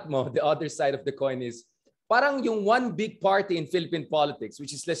katapat mo, the other side of the coin is parang yung one big party in Philippine politics,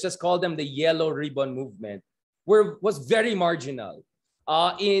 which is, let's just call them the Yellow Ribbon Movement, was very marginal.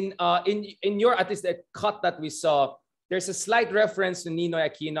 In your, at least the cut that we saw, there's a slight reference to Ninoy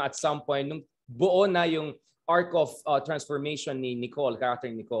Aquino at some point nung buo na yung arc of transformation ni Nicole,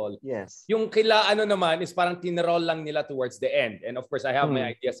 character ni Nicole. Yes. Yung kila ano naman is parang tinroll lang nila towards the end. And of course, I have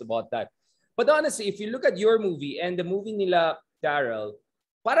my ideas about that. But honestly, if you look at your movie and the movie nila Daryl,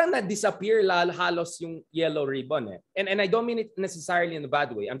 parang na-disappear halos yung yellow ribbon. And I don't mean it necessarily in a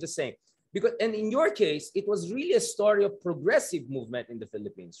bad way. I'm just saying. Because, and in your case, it was really a story of progressive movement in the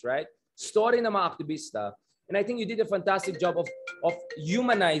Philippines, right? Story ng mga aktivista. And I think you did a fantastic job of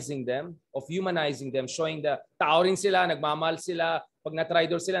humanizing them, showing the tao rin sila, nagmamahal sila, pag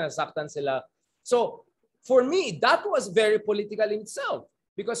na-tridor sila, nasaktan sila. So, for me, that was very political in itself.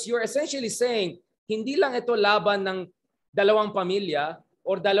 Because you're essentially saying, hindi lang ito laban ng dalawang pamilya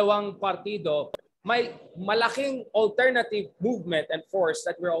or dalawang partido, may malaking alternative movement and force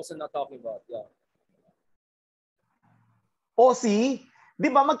that we're also not talking about. Yeah. O see, di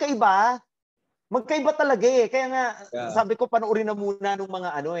ba magkaiba? Magkaiba talaga eh. Kaya nga sabi ko panoorin na muna nung mga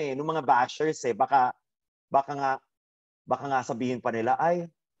nung mga bashers eh. Baka nga sabihin pa nila ay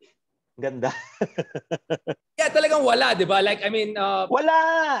ganda. Yeah, talagang wala, di ba? Like I mean,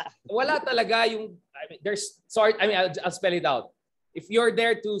 wala talaga yung I'll spell it out. If you're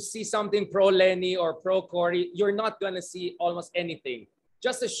there to see something pro Lenny or pro Cory, you're not gonna see almost anything.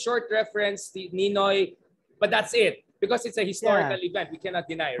 Just a short reference to Ninoy, but that's it. Because it's a historical event, we cannot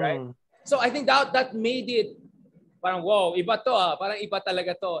deny, right? So I think that made it parang wow, iba to parang iba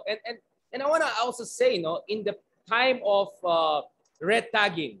talaga to. And I wanna also say, no, in the time of red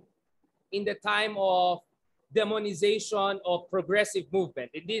tagging, in the time of demonization of progressive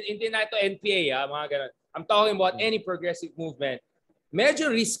movement, hindi na ito NPA, mga ganun. I'm talking about any progressive movement.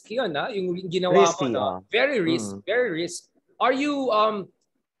 Medyo risk yun, yung ginawa risky, mo. No? Very risk, very risk. Are you, I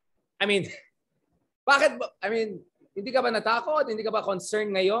mean, hindi ka ba natakot? Hindi ka ba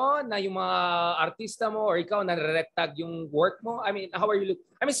concerned ngayon na yung mga artista mo or ikaw na-retag yung work mo? I mean, how are you looking?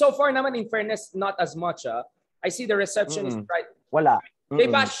 I mean, so far naman, in fairness, not as much. I see the reception is right. Wala.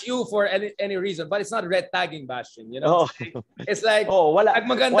 They bash you for any reason, but it's not red tagging bashing, you know? It's like,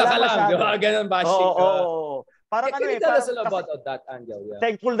 maganda ka lang, di ba? Ganun bashing. Parang can you tell us about that angle? Yeah.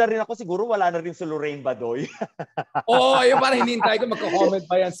 Thankful na rin ako, siguro wala na rin si Lorraine Badoy. Yung parang hinihintay ko magko-comment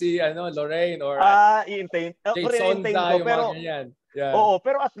pa yan si Lorraine or i-intay. Jade Sonda, yung mga ganyan. Yeah. Oo,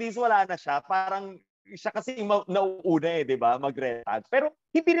 pero at least wala na siya. Parang siya kasi nauuna di ba? Mag-retag. Pero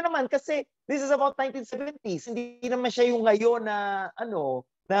hindi rin naman kasi this is about 1970s. Hindi naman siya yung ngayon na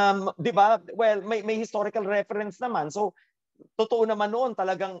di ba? Well, may historical reference naman. So totoo naman noon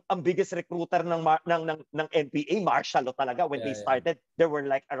talagang ang biggest recruiter ng NPA, martial law talaga. When they started, there were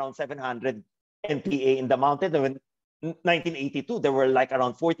like around 700 NPA in the mountain. When 1982, there were like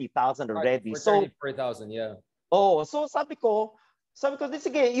around 40,000 already. 34,000, yeah. So sabi ko,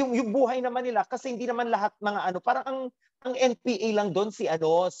 sige, yung buhay naman nila kasi hindi naman lahat mga parang ang NPA lang doon si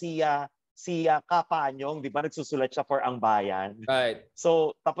Kapanyong, di ba, nagsusulat siya for ang bayan. Right.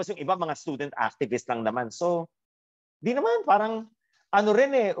 So tapos yung iba mga student activist lang naman. So di naman parang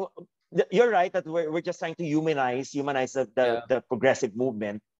you're right that we're just trying to humanize the progressive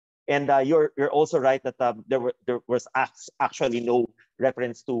movement. And you're also right that there was actually no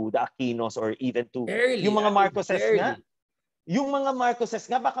reference to the Aquinos or even to yung mga Marcoses nga. Yung mga Marcoses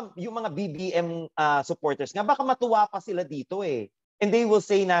nga, baka yung mga BBM supporters nga, baka matuwa pa sila dito eh. And they will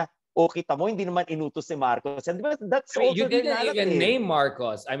say na, kita mo, hindi naman inutos si Marcos. And that's also you didn't even name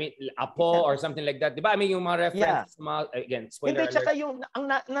Marcos. I mean, Apo or something like that. Di ba? I mean, yung mga references, again, spoiler alert. Hindi, tsaka yung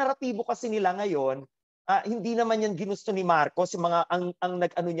naratibo kasi nila ngayon, hindi naman yan ginusto ni Marcos. Yung mga, ang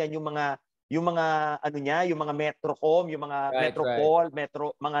nag-ano niyan, yung mga Metrocom, yung mga Metropol,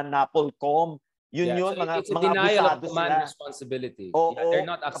 mga Napolcom, yun, so it's a mga denial of sila. command responsibility. They're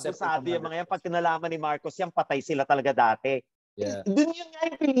not accepting abusado yung mga yan. Pag kinalaman ni Marcos yan, patay sila talaga dati. Yeah. Doon yun nga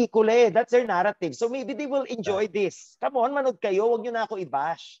yung pelikula eh. That's their narrative. So maybe they will enjoy this. Come on, manood kayo. Huwag nyo na ako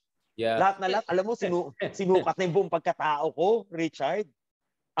i-bash. Yeah. Lahat na lahat. Alam mo, sinukat na yung buong pagkatao ko, Richard.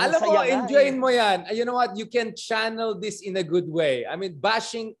 Alam mo, enjoyin mo yan. You know what? You can channel this in a good way. I mean,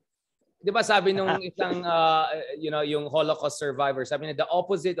 bashing, di ba sabi nung isang, yung Holocaust survivor, sabi niya, the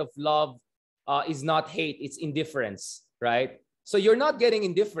opposite of love is not hate, it's indifference, right? So you're not getting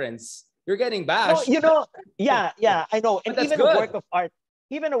indifference. You're getting bashed. No, yeah, I know. And even good. a work of art,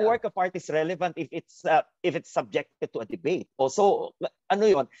 work of art is relevant if it's subjected to a debate. Also, ano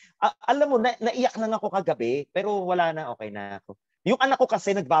yun? Alam mo, naiyak na ako kagabi, pero wala na, okay na ako. Yung anak ko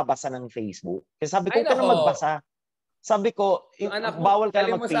kasi nagbabasa ng Facebook. Kasi sabi ko, ka na magbasa. sabi ko, anak mo, bawal ka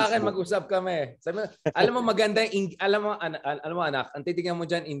na mo sa akin, mag-Facebook. mag-usap kami. Sabi mo, alam mo maganda, alam mo anak, ang titingnan mo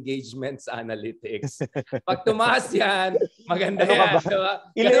dyan, engagements analytics. Pag tumaas yan, maganda Ano ka yan. ba? Diba?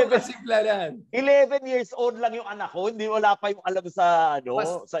 Ganun kasimple yan. 11 years old lang yung anak ko, hindi wala pa yung alam sa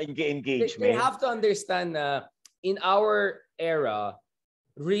sa engagement. They have to understand na in our era,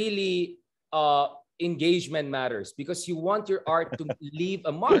 really engagement matters because you want your art to leave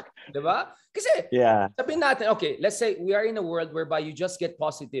a mark, diba? Kasi sabihin natin, okay, let's say we are in a world whereby you just get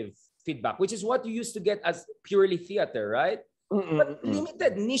positive feedback, which is what you used to get as purely theater, right? But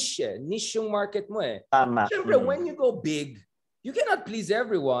limited niche yung market mo eh. Tama. Siyempre, when you go big, you cannot please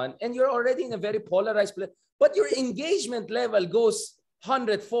everyone and you're already in a very polarized place, but your engagement level goes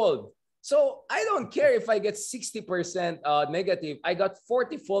 100-fold. So I don't care if I get 60% negative, I got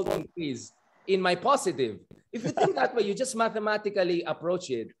 40-fold increase in my positive. If you think that way, you just mathematically approach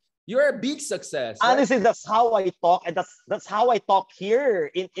it. You're a big success. Right? Honestly, that's how I talk, and that's how I talk here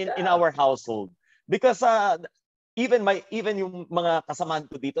in our household. Because even yung mga kasamahan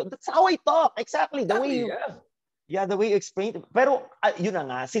ko dito, that's how I talk. Exactly the way the way you explain it. Pero yun na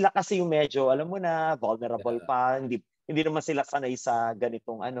nga, sila kasi yung medyo, alam mo na, vulnerable pa. Hindi naman sila sanay sa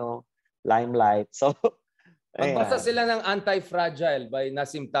ganitong limelight. So magbasa sila ng Anti-Fragile by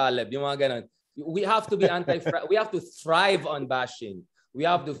Nassim Taleb, yung mga ganun. We have to be we have to thrive on bashing. We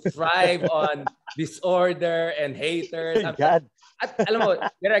have to thrive on disorder and haters. At alam mo,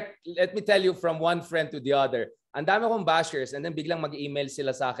 direct, let me tell you from one friend to the other. Ang dami kong bashers and then biglang mag-email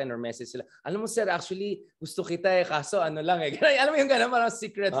sila sa akin or message sila. Alam mo sir, actually gusto kita kaso ano lang alam mo yung ganun, parang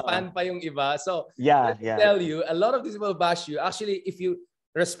secret fan pa yung iba. So let me tell you, a lot of these people bash you. Actually, if you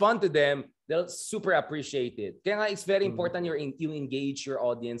respond to them, they'll super appreciate it. Kaya nga, it's very important you engage your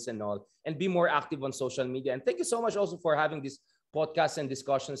audience and all, and be more active on social media. And thank you so much also for having this podcasts and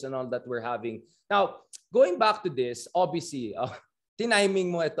discussions and all that we're having. Now, going back to this, obviously,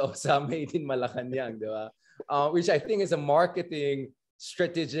 tiniming mo ito sa Made in Malacanang, di ba? Which I think is a marketing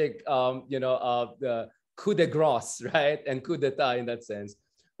strategic, the coup de grace, right? And coup d'etat in that sense.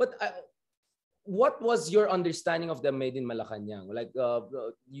 But what was your understanding of the Made in Malacanang? Like,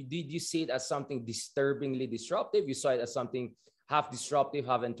 did you see it as something disturbingly disruptive? You saw it as something half disruptive,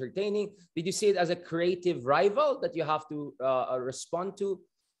 half entertaining? Did you see it as a creative rival that you have to respond to?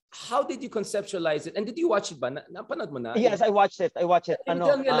 How did you conceptualize it? And did you watch it ba? Napanood mo na? Yes, I watched it. Can you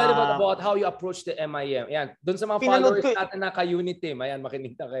tell me a little bit about how you approached the MIM? Ayan, doon sa mga followers natin na ka-unit team. Ayan,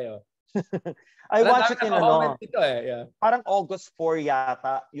 makinig na kayo. I watched it in parang August 4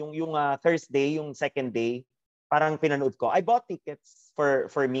 yata, yung Thursday, yung second day, parang pinanood ko. I bought tickets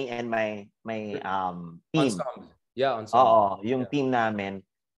for me and my team. Ensemble. Yung team namin.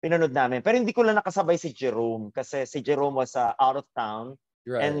 Pinanood namin. Pero hindi ko lang nakasabay si Jerome kasi si Jerome was out of town.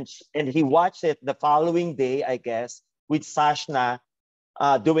 Right. And he watched it the following day, I guess, with Sashna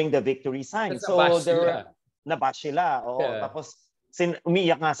doing the victory sign. So nabash sila. Tapos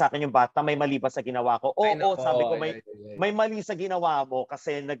umiyak nga sa akin yung bata, may mali ba sa ginawa ko? Sabi ko, may mali sa ginawa mo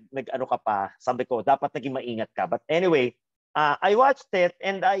kasi nag-ano ka pa. Sabi ko, dapat naging maingat ka. But anyway, I watched it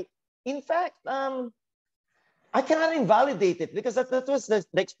and in fact, I cannot invalidate it because that was the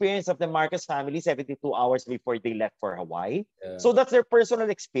experience of the Marcos family 72 hours before they left for Hawaii. Yeah. So that's their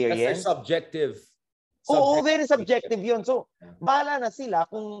personal experience. That's their subjective. Very subjective yun. So, bahala na sila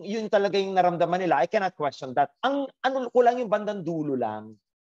kung yun talaga yung naramdaman nila. I cannot question that. Ang ano ko lang yung bandang dulo lang.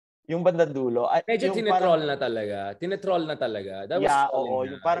 Yung bandang dulo. Medyo tinetroll na talaga. Tinetroll na talaga. That was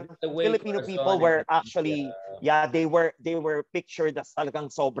yung parang Filipino people were actually, they were pictured as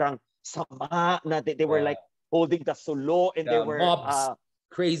talagang sobrang sama na they were like holding the sulo and they were mobs.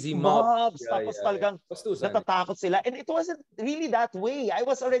 Crazy mobs. Tapos talagang natatakot sila. And it wasn't really that way. I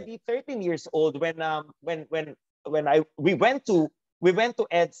was already 13 years old when we went to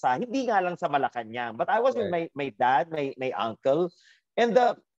EDSA. Hindi nga lang sa Malacanang, but I was with my dad, my uncle, and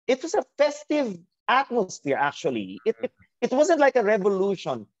it was a festive atmosphere actually. It wasn't like a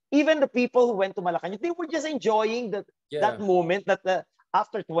revolution. Even the people who went to Malacanang, they were just enjoying that moment that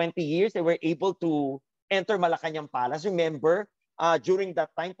after 20 years they were able to enter Malacanang Palace. Remember, during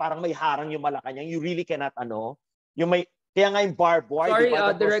that time, parang may harang yung Malacanang. You really cannot, kaya nga yung barbed wire. Sorry,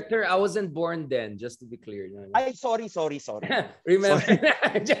 Director, I wasn't born then, just to be clear. Ay, sorry. Remember,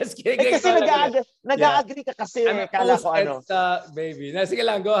 just kidding. Kasi nag-agree ka kasi. Kala ko baby. Sige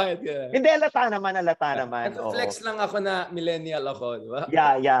lang, go ahead. Hindi, halata naman. Flex lang ako na millennial ako, di ba?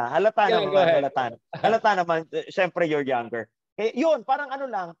 Yeah. Halata naman. Siyempre, you're younger. Yun, parang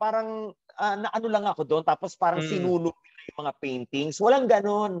naano lang ako doon, tapos parang sinunog yung mga paintings. Walang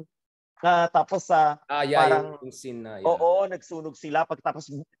ganon. Tapos parang yung scene na. Oo, nagsunog sila. Pagtapos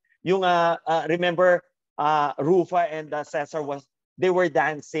yung remember Rufa and Cesar they were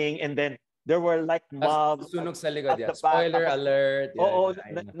dancing, and then there were like mobs sunog sa likod, at the back. Spoiler alert. Oo,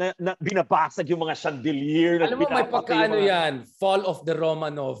 binabasag yung mga chandelier. Alam mo, may pagkaano yan, Fall of the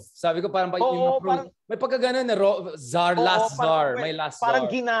Romanov. Sabi ko parang, parang may pagkaganon na Tsar, last Tsar, may last parang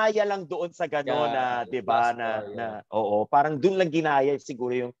Tsar. ginaya lang doon sa gano'n na, 'di ba, parang doon lang ginaya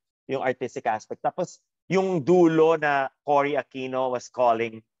siguro yung artistic aspect. Tapos yung dulo na Cory Aquino was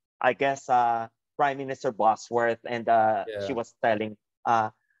calling, I guess, Prime Minister Bosworth, and she was telling,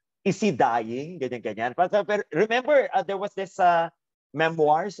 is he dying? Ganyan. But remember, there was this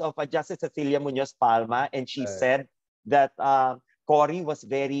memoirs of Justice Cecilia Munoz Palma, and she said that Cory was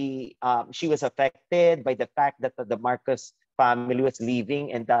she was affected by the fact that the Marcos family was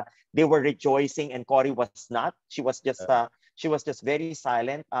leaving, and they were rejoicing, and Cory was not. She was just very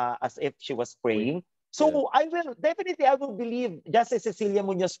silent, as if she was praying. So I will believe Justice Cecilia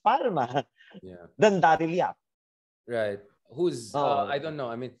Munoz Palma than Daryl Yap. Right. Who's I don't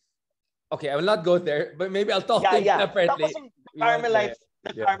know. I mean, okay, I will not go there, but maybe I'll talk to you separately. The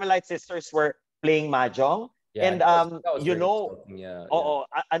Carmelite sisters were playing mahjong. And that was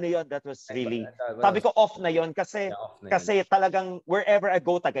ano yun, that was really, sabi ko off na yun kasi talagang wherever I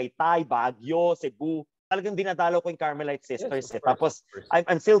go, Tagaytay, Baguio, Cebu, talagang dinadalo ko yung Carmelite sisters. Tapos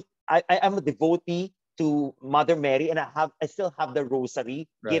I'm a devotee to Mother Mary, and I still have the rosary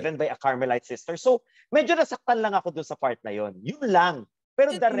given by a Carmelite sister. So medyo nasaktan lang ako dun sa part na yun. Yun lang.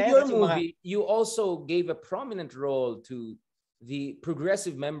 Pero the rest, your movie, you also gave a prominent role to the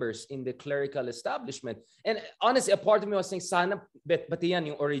progressive members in the clerical establishment. And honestly, a part of me was saying, sana batiyan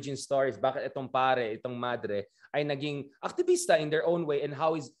yung origin stories. Bakit itong pare, itong madre ay naging aktivista in their own way, and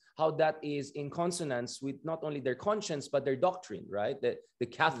how that is in consonance with not only their conscience but their doctrine, right? The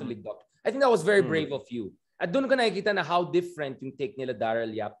Catholic doctrine. I think that was very brave of you. At doon ko nakikita na how different yung take nila Daryl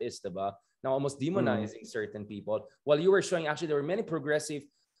Yap is, diba? Now almost demonizing certain people. While you were showing, actually, there were many progressive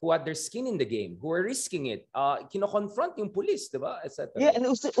who had their skin in the game, who were risking it. Kino-confront yung police, diba? Et cetera. Yeah, and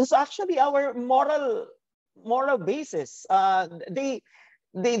it was actually our moral basis. They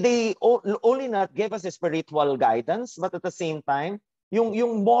only not gave us a spiritual guidance, but at the same time,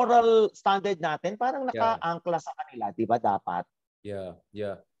 yung moral standard natin parang naka-angkla sa kanila, diba dapat?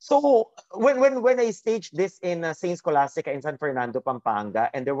 Yeah. So when I staged this in Saint Scholastica in San Fernando, Pampanga,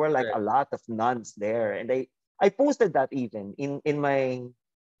 and there were like a lot of nuns there, and I posted that even in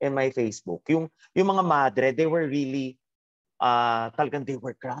my Facebook. Yung mga madre, they were really talagang they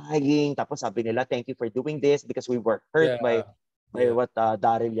were crying. Tapos sabi nila, thank you for doing this because we were hurt by what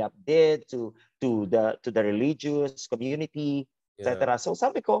Daryl Yap did to the religious community, etc. So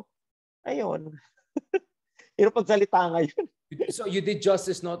sabi ko, ayun. Hirap pagsalita ngayon. So you did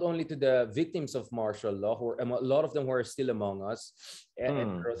justice not only to the victims of martial law, who a lot of them who are still among us,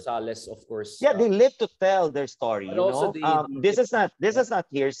 and Rosales, of course. Yeah, they live to tell their story. You know, this is not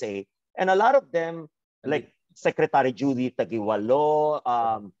hearsay, and a lot of them, like Secretary Judy Tagiwalo,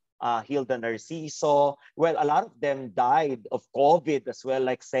 Hilda Narciso. Well, a lot of them died of COVID as well,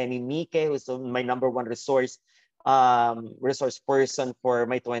 like Seni Mike, who's my #1 resource person for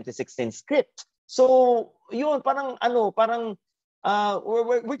my 2016 script. So, yun, we're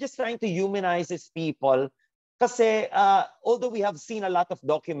just trying to humanize these people. Kasi, although we have seen a lot of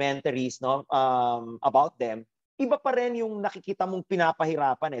documentaries, no, about them, iba pa rin yung nakikita mong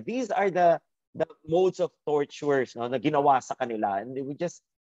pinapahirapan. These are the modes of tortures, no, na ginawa sa kanila. And we just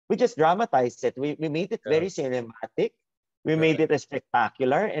dramatized it. We made it very cinematic. We made it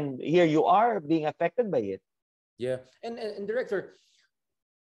spectacular. And here you are being affected by it. Yeah. And director,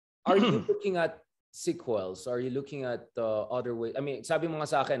 are you looking at sequels? Are you looking at other ways? I mean, sabi mo nga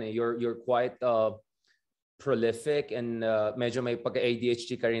sa akin, you're quite prolific, and medyo may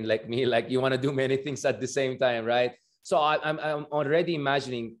pagka-ADHD ka rin like me. Like you want to do many things at the same time, right? So I'm already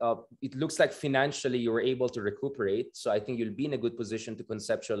imagining, it looks like financially you were able to recuperate. So I think you'll be in a good position to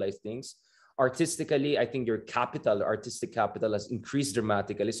conceptualize things. Artistically, I think your artistic capital has increased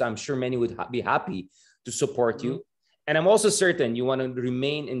dramatically. So I'm sure many would be happy to support you. And I'm also certain you want to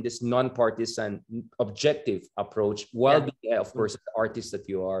remain in this non-partisan, objective approach while being, of course, the artist that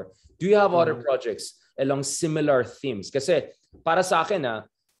you are. Do you have other projects along similar themes? Kasi para sa akin,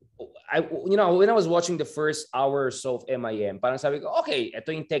 when I was watching the first hour or so of MIM, parang sabi ko, okay,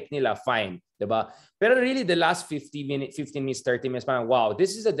 ito yung tech nila, fine. Diba? Pero really, the last 15 minutes, 30 minutes, parang, wow,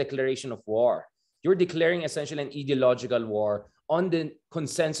 this is a declaration of war. You're declaring essentially an ideological war on the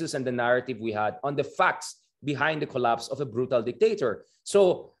consensus and the narrative we had, on the facts behind the collapse of a brutal dictator.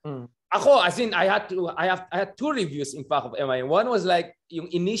 So, ako, as in, I had two reviews, in fact, of MIM. One was like,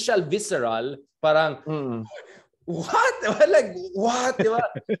 yung initial visceral, parang, what? Like, what? Diba?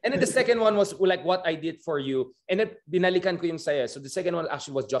 And then the second one was like what I did for you. And then binalikan ko yung saya. So the second one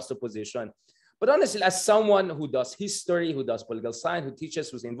actually was juxtaposition. But honestly, as someone who does history, who does political science, who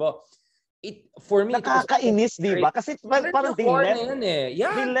teaches, who's involved, for me, nakakainis, di ba? Kasi parang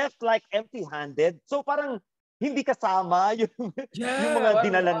Yeah. they left like empty-handed. So parang hindi kasama yung mga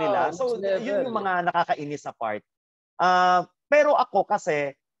dinala nila. So yun yung mga nakakainis na part. Pero ako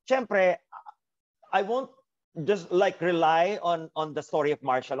kasi, syempre, I won't just like rely on the story of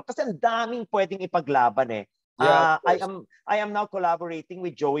martial law kasi ang daming pwedeng ipaglaban eh. I am now collaborating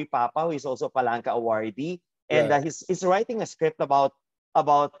with Joey Papa, who is also a Palanca awardee, and he's writing a script about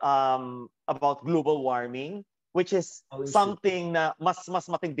global warming, which is something na mas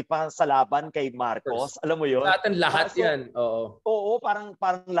matindi pa sa laban kay Marcos. Alam mo yun? Lahat yan. Oo, parang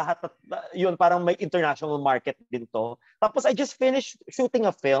lahat yun, parang may international market din to. Tapos I just finished shooting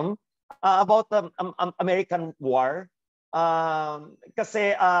a film about the American War.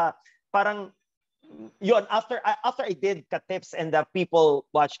 Kasi parang yun, after I did Katips and the people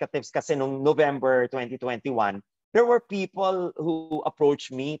watched Katips kasi nung November 2021, there were people who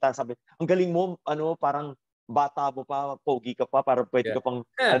approached me, tapos sabi, ang galing mo, parang bata mo pa, pogi ka pa, parang pwede ka pang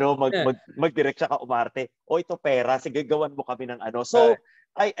mag-direct siya ka umarte. O ito pera, sige gawan mo kami ng ano. So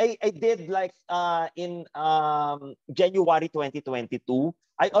I did like in January 2022.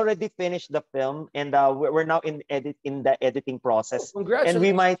 I already finished the film and we're now in the editing process. Congratulations, and we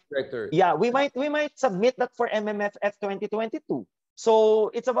might director. Yeah, we might submit that for MMFF 2022.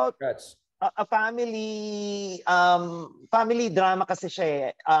 So it's about a family drama kasi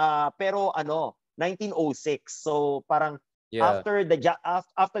siya pero 1906. So parang after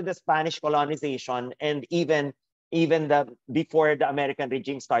the Spanish colonization and even before the American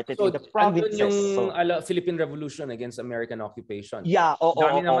regime started in the provinces. Yung Philippine Revolution against American occupation. Yeah,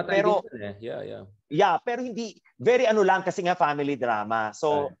 pero pero hindi very lang kasi nga family drama.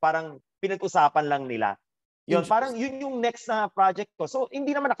 So parang pinag-usapan lang nila. Yun, parang yun yung next na project ko. So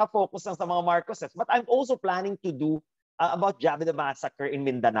hindi naman nakafocus lang sa mga Marcoses, but I'm also planning to do about Javi the Massacre in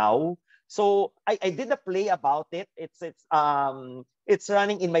Mindanao. So I did a play about it. It's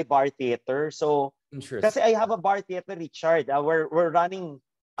running in my bar theater. So kasi I have a bar theater, Richard. We're running.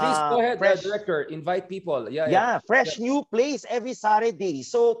 Please go ahead, director. Invite people. Fresh new plays every Saturday.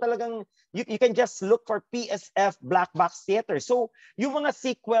 So talagang you can just look for PSF Black Box Theater. So yung mga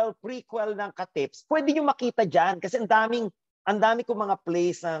sequel, prequel ng Katips, pwede nyo makita dyan kasi ang dami ko mga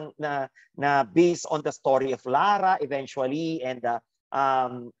plays na based on the story of Lara eventually and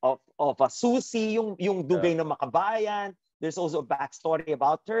of Susie, yung dugay ng makabayan. There's also a backstory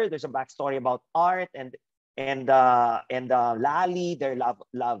about her. There's a backstory about Art and Lali, their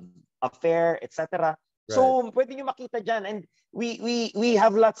love affair, etc. So pwede nyo makita dyan. And we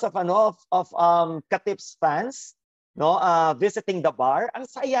have lots of Katips fans, visiting the bar. Ang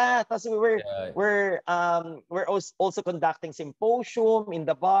saya. Tapos we're also conducting symposium in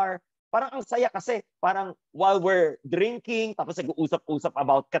the bar. Parang ang saya kasi parang while we're drinking, tapos nag-uusap-usap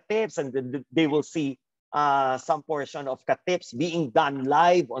about Katips and they will see some portion of Katips being done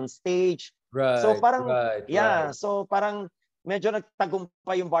live on stage. So parang so parang medyo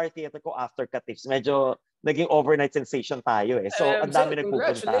nagtagumpay yung bar theater ko after Katips. Medyo naging overnight sensation tayo eh. So ang dami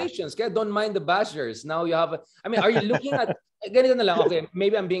nagpupunta. Congratulations. Kaya don't mind the bashers. Now you have are you looking at ganito na lang, okay,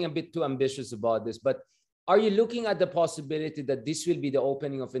 maybe I'm being a bit too ambitious about this, but are you looking at the possibility that this will be the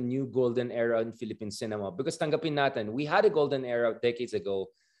opening of a new golden era in Philippine cinema? Because tanggapin natin, we had a golden era decades ago,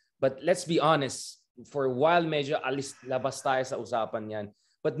 but let's be honest, for a while medyo labas tayo sa usapan yan.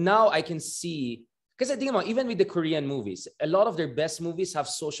 But now I can see, because I think even with the Korean movies, a lot of their best movies have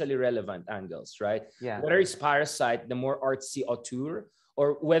socially relevant angles, right? Yeah. Whether it's Parasite, the more artsy auteur,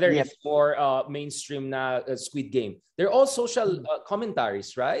 or whether it's more mainstream na Squid Game. They're all social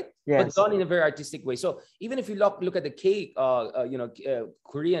commentaries, right? Yes. But done in a very artistic way. So even if you look at the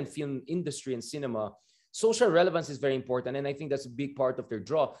Korean film industry and cinema, social relevance is very important, and I think that's a big part of their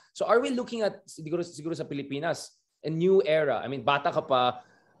draw. So are we looking at siguro sa Pilipinas a new era? I mean, bata ka pa,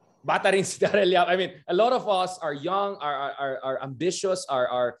 bata rin si Darrell Yap. I mean, a lot of us are young, are ambitious,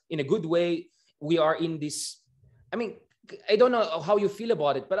 are in a good way. We are in this. I mean, I don't know how you feel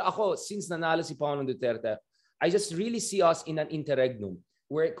about it, but ako, since nanalo si Pangulong Duterte, I just really see us in an interregnum.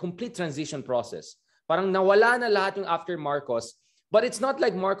 We're a complete transition process. Parang nawala na lahat yung after Marcos, but it's not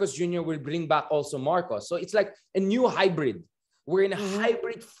like Marcos Jr. will bring back also Marcos. So it's like a new hybrid. We're in a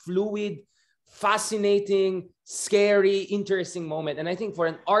hybrid, fluid, fascinating, scary, interesting moment. And I think for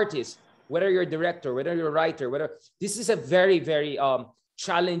an artist, whether you're a director, whether you're a writer, this is a very, very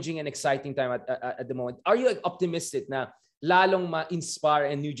challenging and exciting time at the moment. Are you optimistic na lalong ma-inspire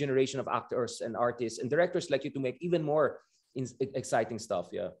a new generation of actors and artists and directors like you to make even more exciting stuff.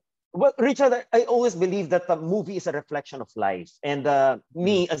 Yeah. Well, Richard, I always believe that the movie is a reflection of life. And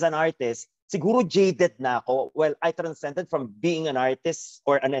me as an artist, siguro jaded na ako. Well, I transcended from being an artist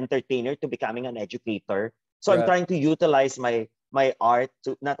or an entertainer to becoming an educator. So I'm trying to utilize my art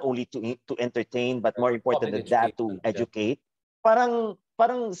to not only to entertain, but more important than that, to educate. Parang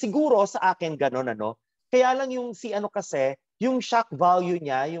siguro sa akin ganon ano. Kaya lang yung kasi, yung shock value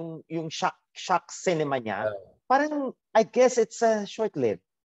niya, yung shock cinema niya, parang I guess it's short-lived.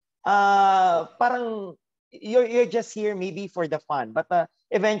 Parang you're just here maybe for the fun, but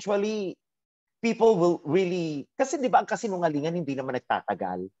eventually people will really, kasi di ba ang kasinungalingan hindi naman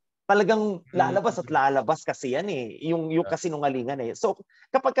nagtatagal. Talagang lalabas at lalabas kasi yan eh, yung kasinungalingan eh. So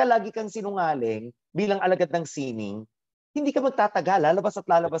kapag lagi kang sinungaling bilang alagad ng sining, hindi ka magtatagal, lalabas at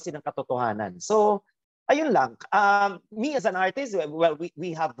lalabas din ang katotohanan. So ayun lang, me as an artist, well,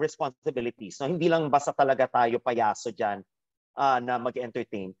 we have responsibilities. No? Hindi lang basta talaga tayo payaso dyan na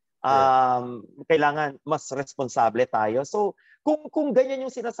mag-entertain. Kailangan mas responsable tayo. So kung ganyan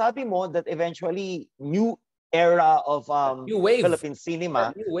yung sinasabi mo, that eventually new era of new wave. Philippine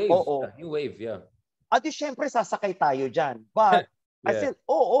cinema, new wave, yeah. At syempre sasakay tayo dyan. But I still,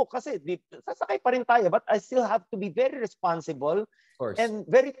 kasi sasakay pa rin tayo, but I still have to be very responsible and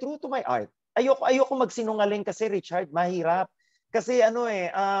very true to my art. Ayoko magsinungaling kasi, Richard, mahirap. Kasi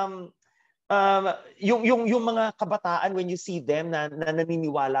yung mga kabataan, when you see them na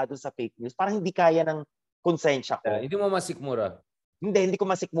naniniwala doon sa fake news, parang hindi kaya ng konsensya ko. Hindi mo masikmura. Hindi ko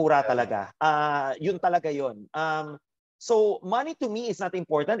masikmura talaga. Yun talaga yun. So money to me is not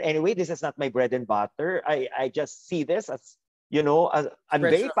important. Anyway, this is not my bread and butter. I just see this as, I'm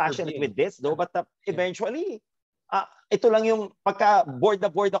very passionate with this, though, but eventually, ito lang yung pagka bored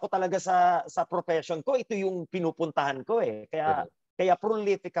ako talaga sa profession ko, ito yung pinupuntahan ko eh. Kaya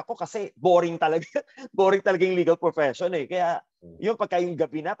prolific ako kasi boring talaga yung legal profession eh. Kaya yung pagka yung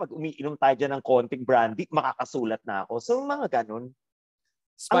gabi na, pag umiinom tayo dyan ng konting brandy, makakasulat na ako. So mga ganun.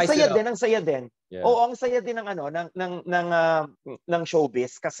 Ang saya din. Yeah. Oo, ang saya din ng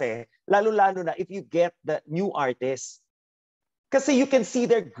showbiz kasi lalo-lalo na if you get the new artists. Kasi you can see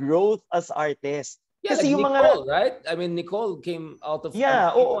their growth as artists. Yeah, kasi like yung Nicole, right? I mean, Nicole came out of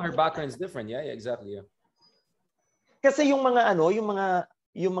her background is different. Yeah, exactly. Yeah. Kasi yung mga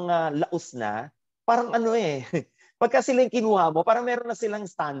laos na, parang pagka sila yung kinuha mo, parang meron na silang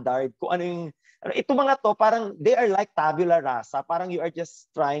standard kung ano yung ito mga to, parang they are like tabula rasa, parang you are just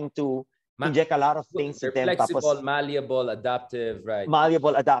trying to inject a lot of things to them. Flexible, malleable, adaptive, right?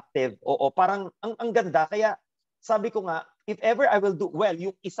 Malleable, adaptive. Oo, parang ang ganda. Kaya sabi ko nga, if ever I will do, well,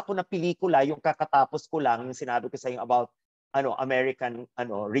 yung isa ko na pelikula, yung kakatapos ko lang, yung sinabi ko sa inyo about American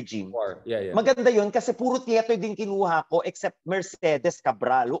regime. Yeah. Maganda yun kasi puro theater din kinuha ko except Mercedes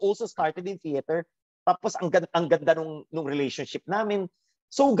Cabral who also started in theater. Tapos ang ganda nung relationship namin.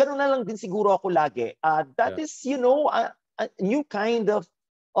 So gano'n na lang din siguro ako lagi. That is, a new kind of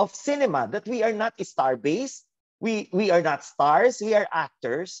cinema that we are not star-based. We are not stars. We are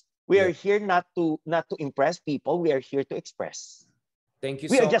actors. We are here not to impress people. We are here to express. Thank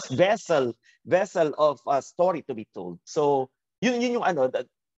you we are just vessel of a story to be told. So yun yung the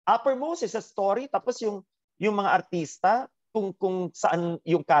uppermost is a story, tapos yung mga artista kung saan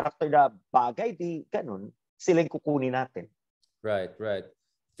yung character na bagay, di ganun sila yung kukunin natin. Right.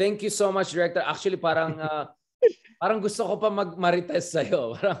 Thank you so much, Director. Actually parang gusto ko pa marites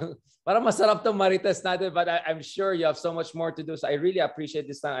sa'yo. Parang masarap tong marites natin, but I'm sure you have so much more to do. So I really appreciate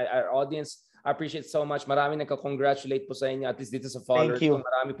this time. Our audience appreciate so much. Marami nagka-congratulate po sa inyo, at least dito sa followers. Thank you.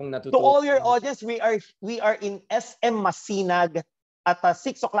 Marami pong natutuwa. To all your audience, we are in SM Masinag at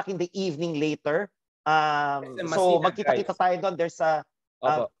 6 o'clock in the evening later. So magkita-kita tayo doon. There's a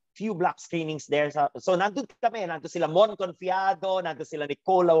few block screenings there. So nandun kami. Nandun sila Mon Confiado, nandun sila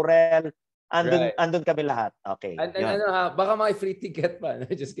Nicole Laurel. Andun kami lahat. Okay. And baka may free ticket pa.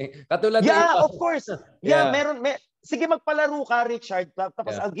 Just kidding. Katulad of course. Meron. Sige, magpalaro ka, Richard.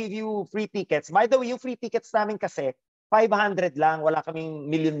 Tapos I'll give you free tickets. By the way, yung free tickets namin kasi, 500 lang. Wala kaming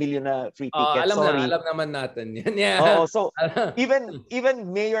million na free tickets. Alam naman natin yan. Yeah. So even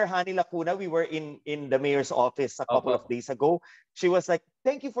Mayor Hani Lacuna, we were in the mayor's office a couple of days ago. She was like,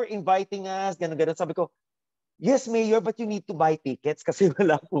 thank you for inviting us. Ganun. Sabi ko, yes, Mayor, but you need to buy tickets kasi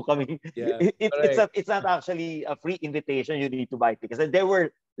wala po kami. Yeah, it's not actually a free invitation. You need to buy tickets. And they were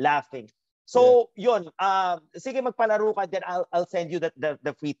laughing. So, yun. Sige, magpalaro ka, then I'll send you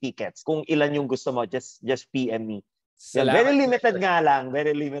the free tickets. Kung ilan yung gusto mo, just PM me. Very limited nga lang.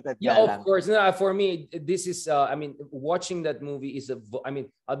 Very limited nga lang. Of course. No, for me, this is, I mean, watching that movie is I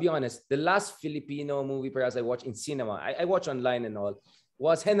mean, I'll be honest, the last Filipino movie perhaps I watched in cinema, I watch online and all,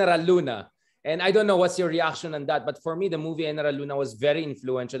 was General Luna. And I don't know what's your reaction on that, but for me, the movie General Luna was very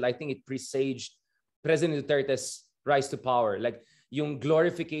influential. I think it presaged President Duterte's rise to power. Like, yung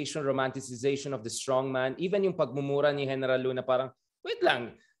glorification, romanticization of the strong man, even yung pagmumura ni General Luna, parang, wait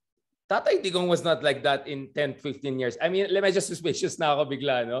lang, Tatay Digong was not like that in 10, 15 years. I mean, let me just suspicious na ako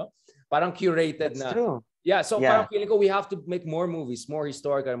bigla, no? Parang curated na. That's true. Yeah, so parang feeling ko we have to make more movies, more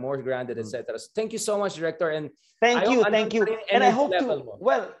historical, more grounded, etc. So thank you so much, Director. And thank you. And I hope to,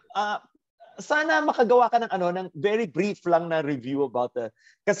 sana makagawa ka ng very brief lang na review about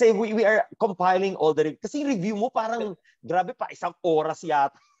kasi we are compiling all the kasi review mo parang grabe pa 1 oras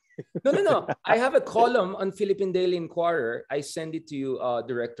yata. No. I have a column on Philippine Daily Inquirer. I send it to you,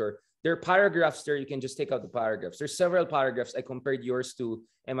 Director. There are paragraphs there. You can just take out the paragraphs. There's several paragraphs. I compared yours to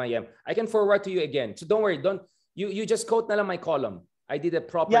MIM. I can forward to you again. So don't worry. You just quote na lang my column. I did a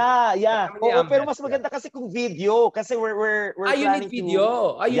proper. Yeah. Pero mas maganda kasi kung video kasi we're planning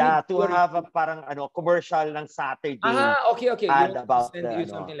video. to have a parang commercial ng Saturday. Okay. And about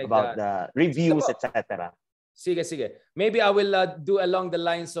the reviews, etc. Sige. Maybe I will do along the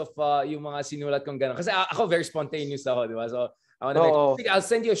lines of yung mga sinulat kong gano'n. Kasi ako very spontaneous ako, di ba? So sige, I'll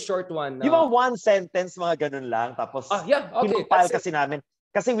send you a short one. Di ba one sentence mga ganun lang tapos okay. Pinupile kasi namin.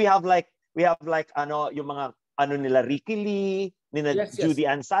 Kasi we have like yung mga nila Ricky Lee, nila Judy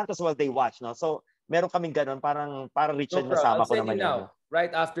Ann Santos while they watch, no? So meron kaming ganun parang Richard nasama ko naman yun.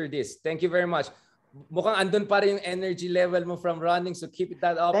 Right after this. Thank you very much. Mukhang andun pa rin yung energy level mo from running, so keep it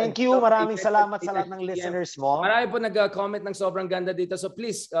that up. Thank you. Maraming salamat sa lahat ng listeners mo. Marami po nag-comment ng sobrang ganda dito. So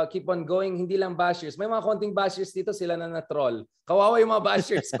please keep on going. Hindi lang bashers. May mga konting bashers dito, sila na na-troll. Kawawa yung mga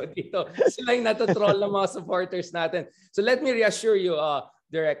bashers ko dito. Sila yung nata-troll ng mga supporters natin. So let me reassure you,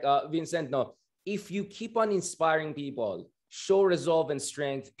 Direct Vincent, no, if you keep on inspiring people, show resolve and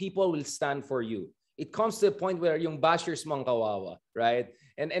strength, people will stand for you. It comes to a point where yung bashers mo ang kawawa, right?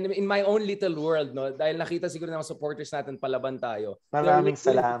 And in my own little world, no, dahil nakita siguro ng supporters natin palaban tayo. Maraming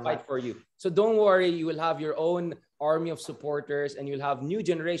salamat. Fight for you. So don't worry, you will have your own army of supporters and you'll have new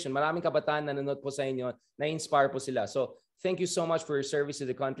generation. Maraming kabataan na nanonood po sa inyo, na-inspire po sila. So thank you so much for your service to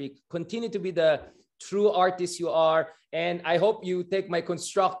the country. Continue to be the true artist you are, and I hope you take my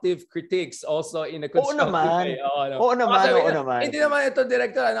constructive critiques also in a constructive way. Oo naman. Hindi naman ito,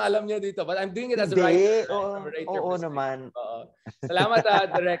 Director, alam niyo dito, but I'm doing it as a writer. Oo naman. Salamat,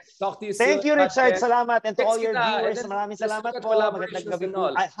 Direct. Talk to you soon. Thank you, Richard. Salamat. And to all your viewers, maraming salamat po. Magandang gabi po.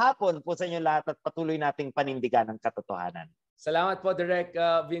 Hapon po sa inyo lahat at patuloy nating panindigan ang katotohanan. Salamat po, Direct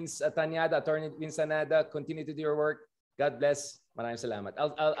Vince Tanada, Attorney Vince Tanada. Continue to do your work. God bless. Maraming salamat.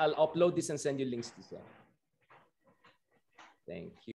 I'll upload this and send you links to this. Thank you.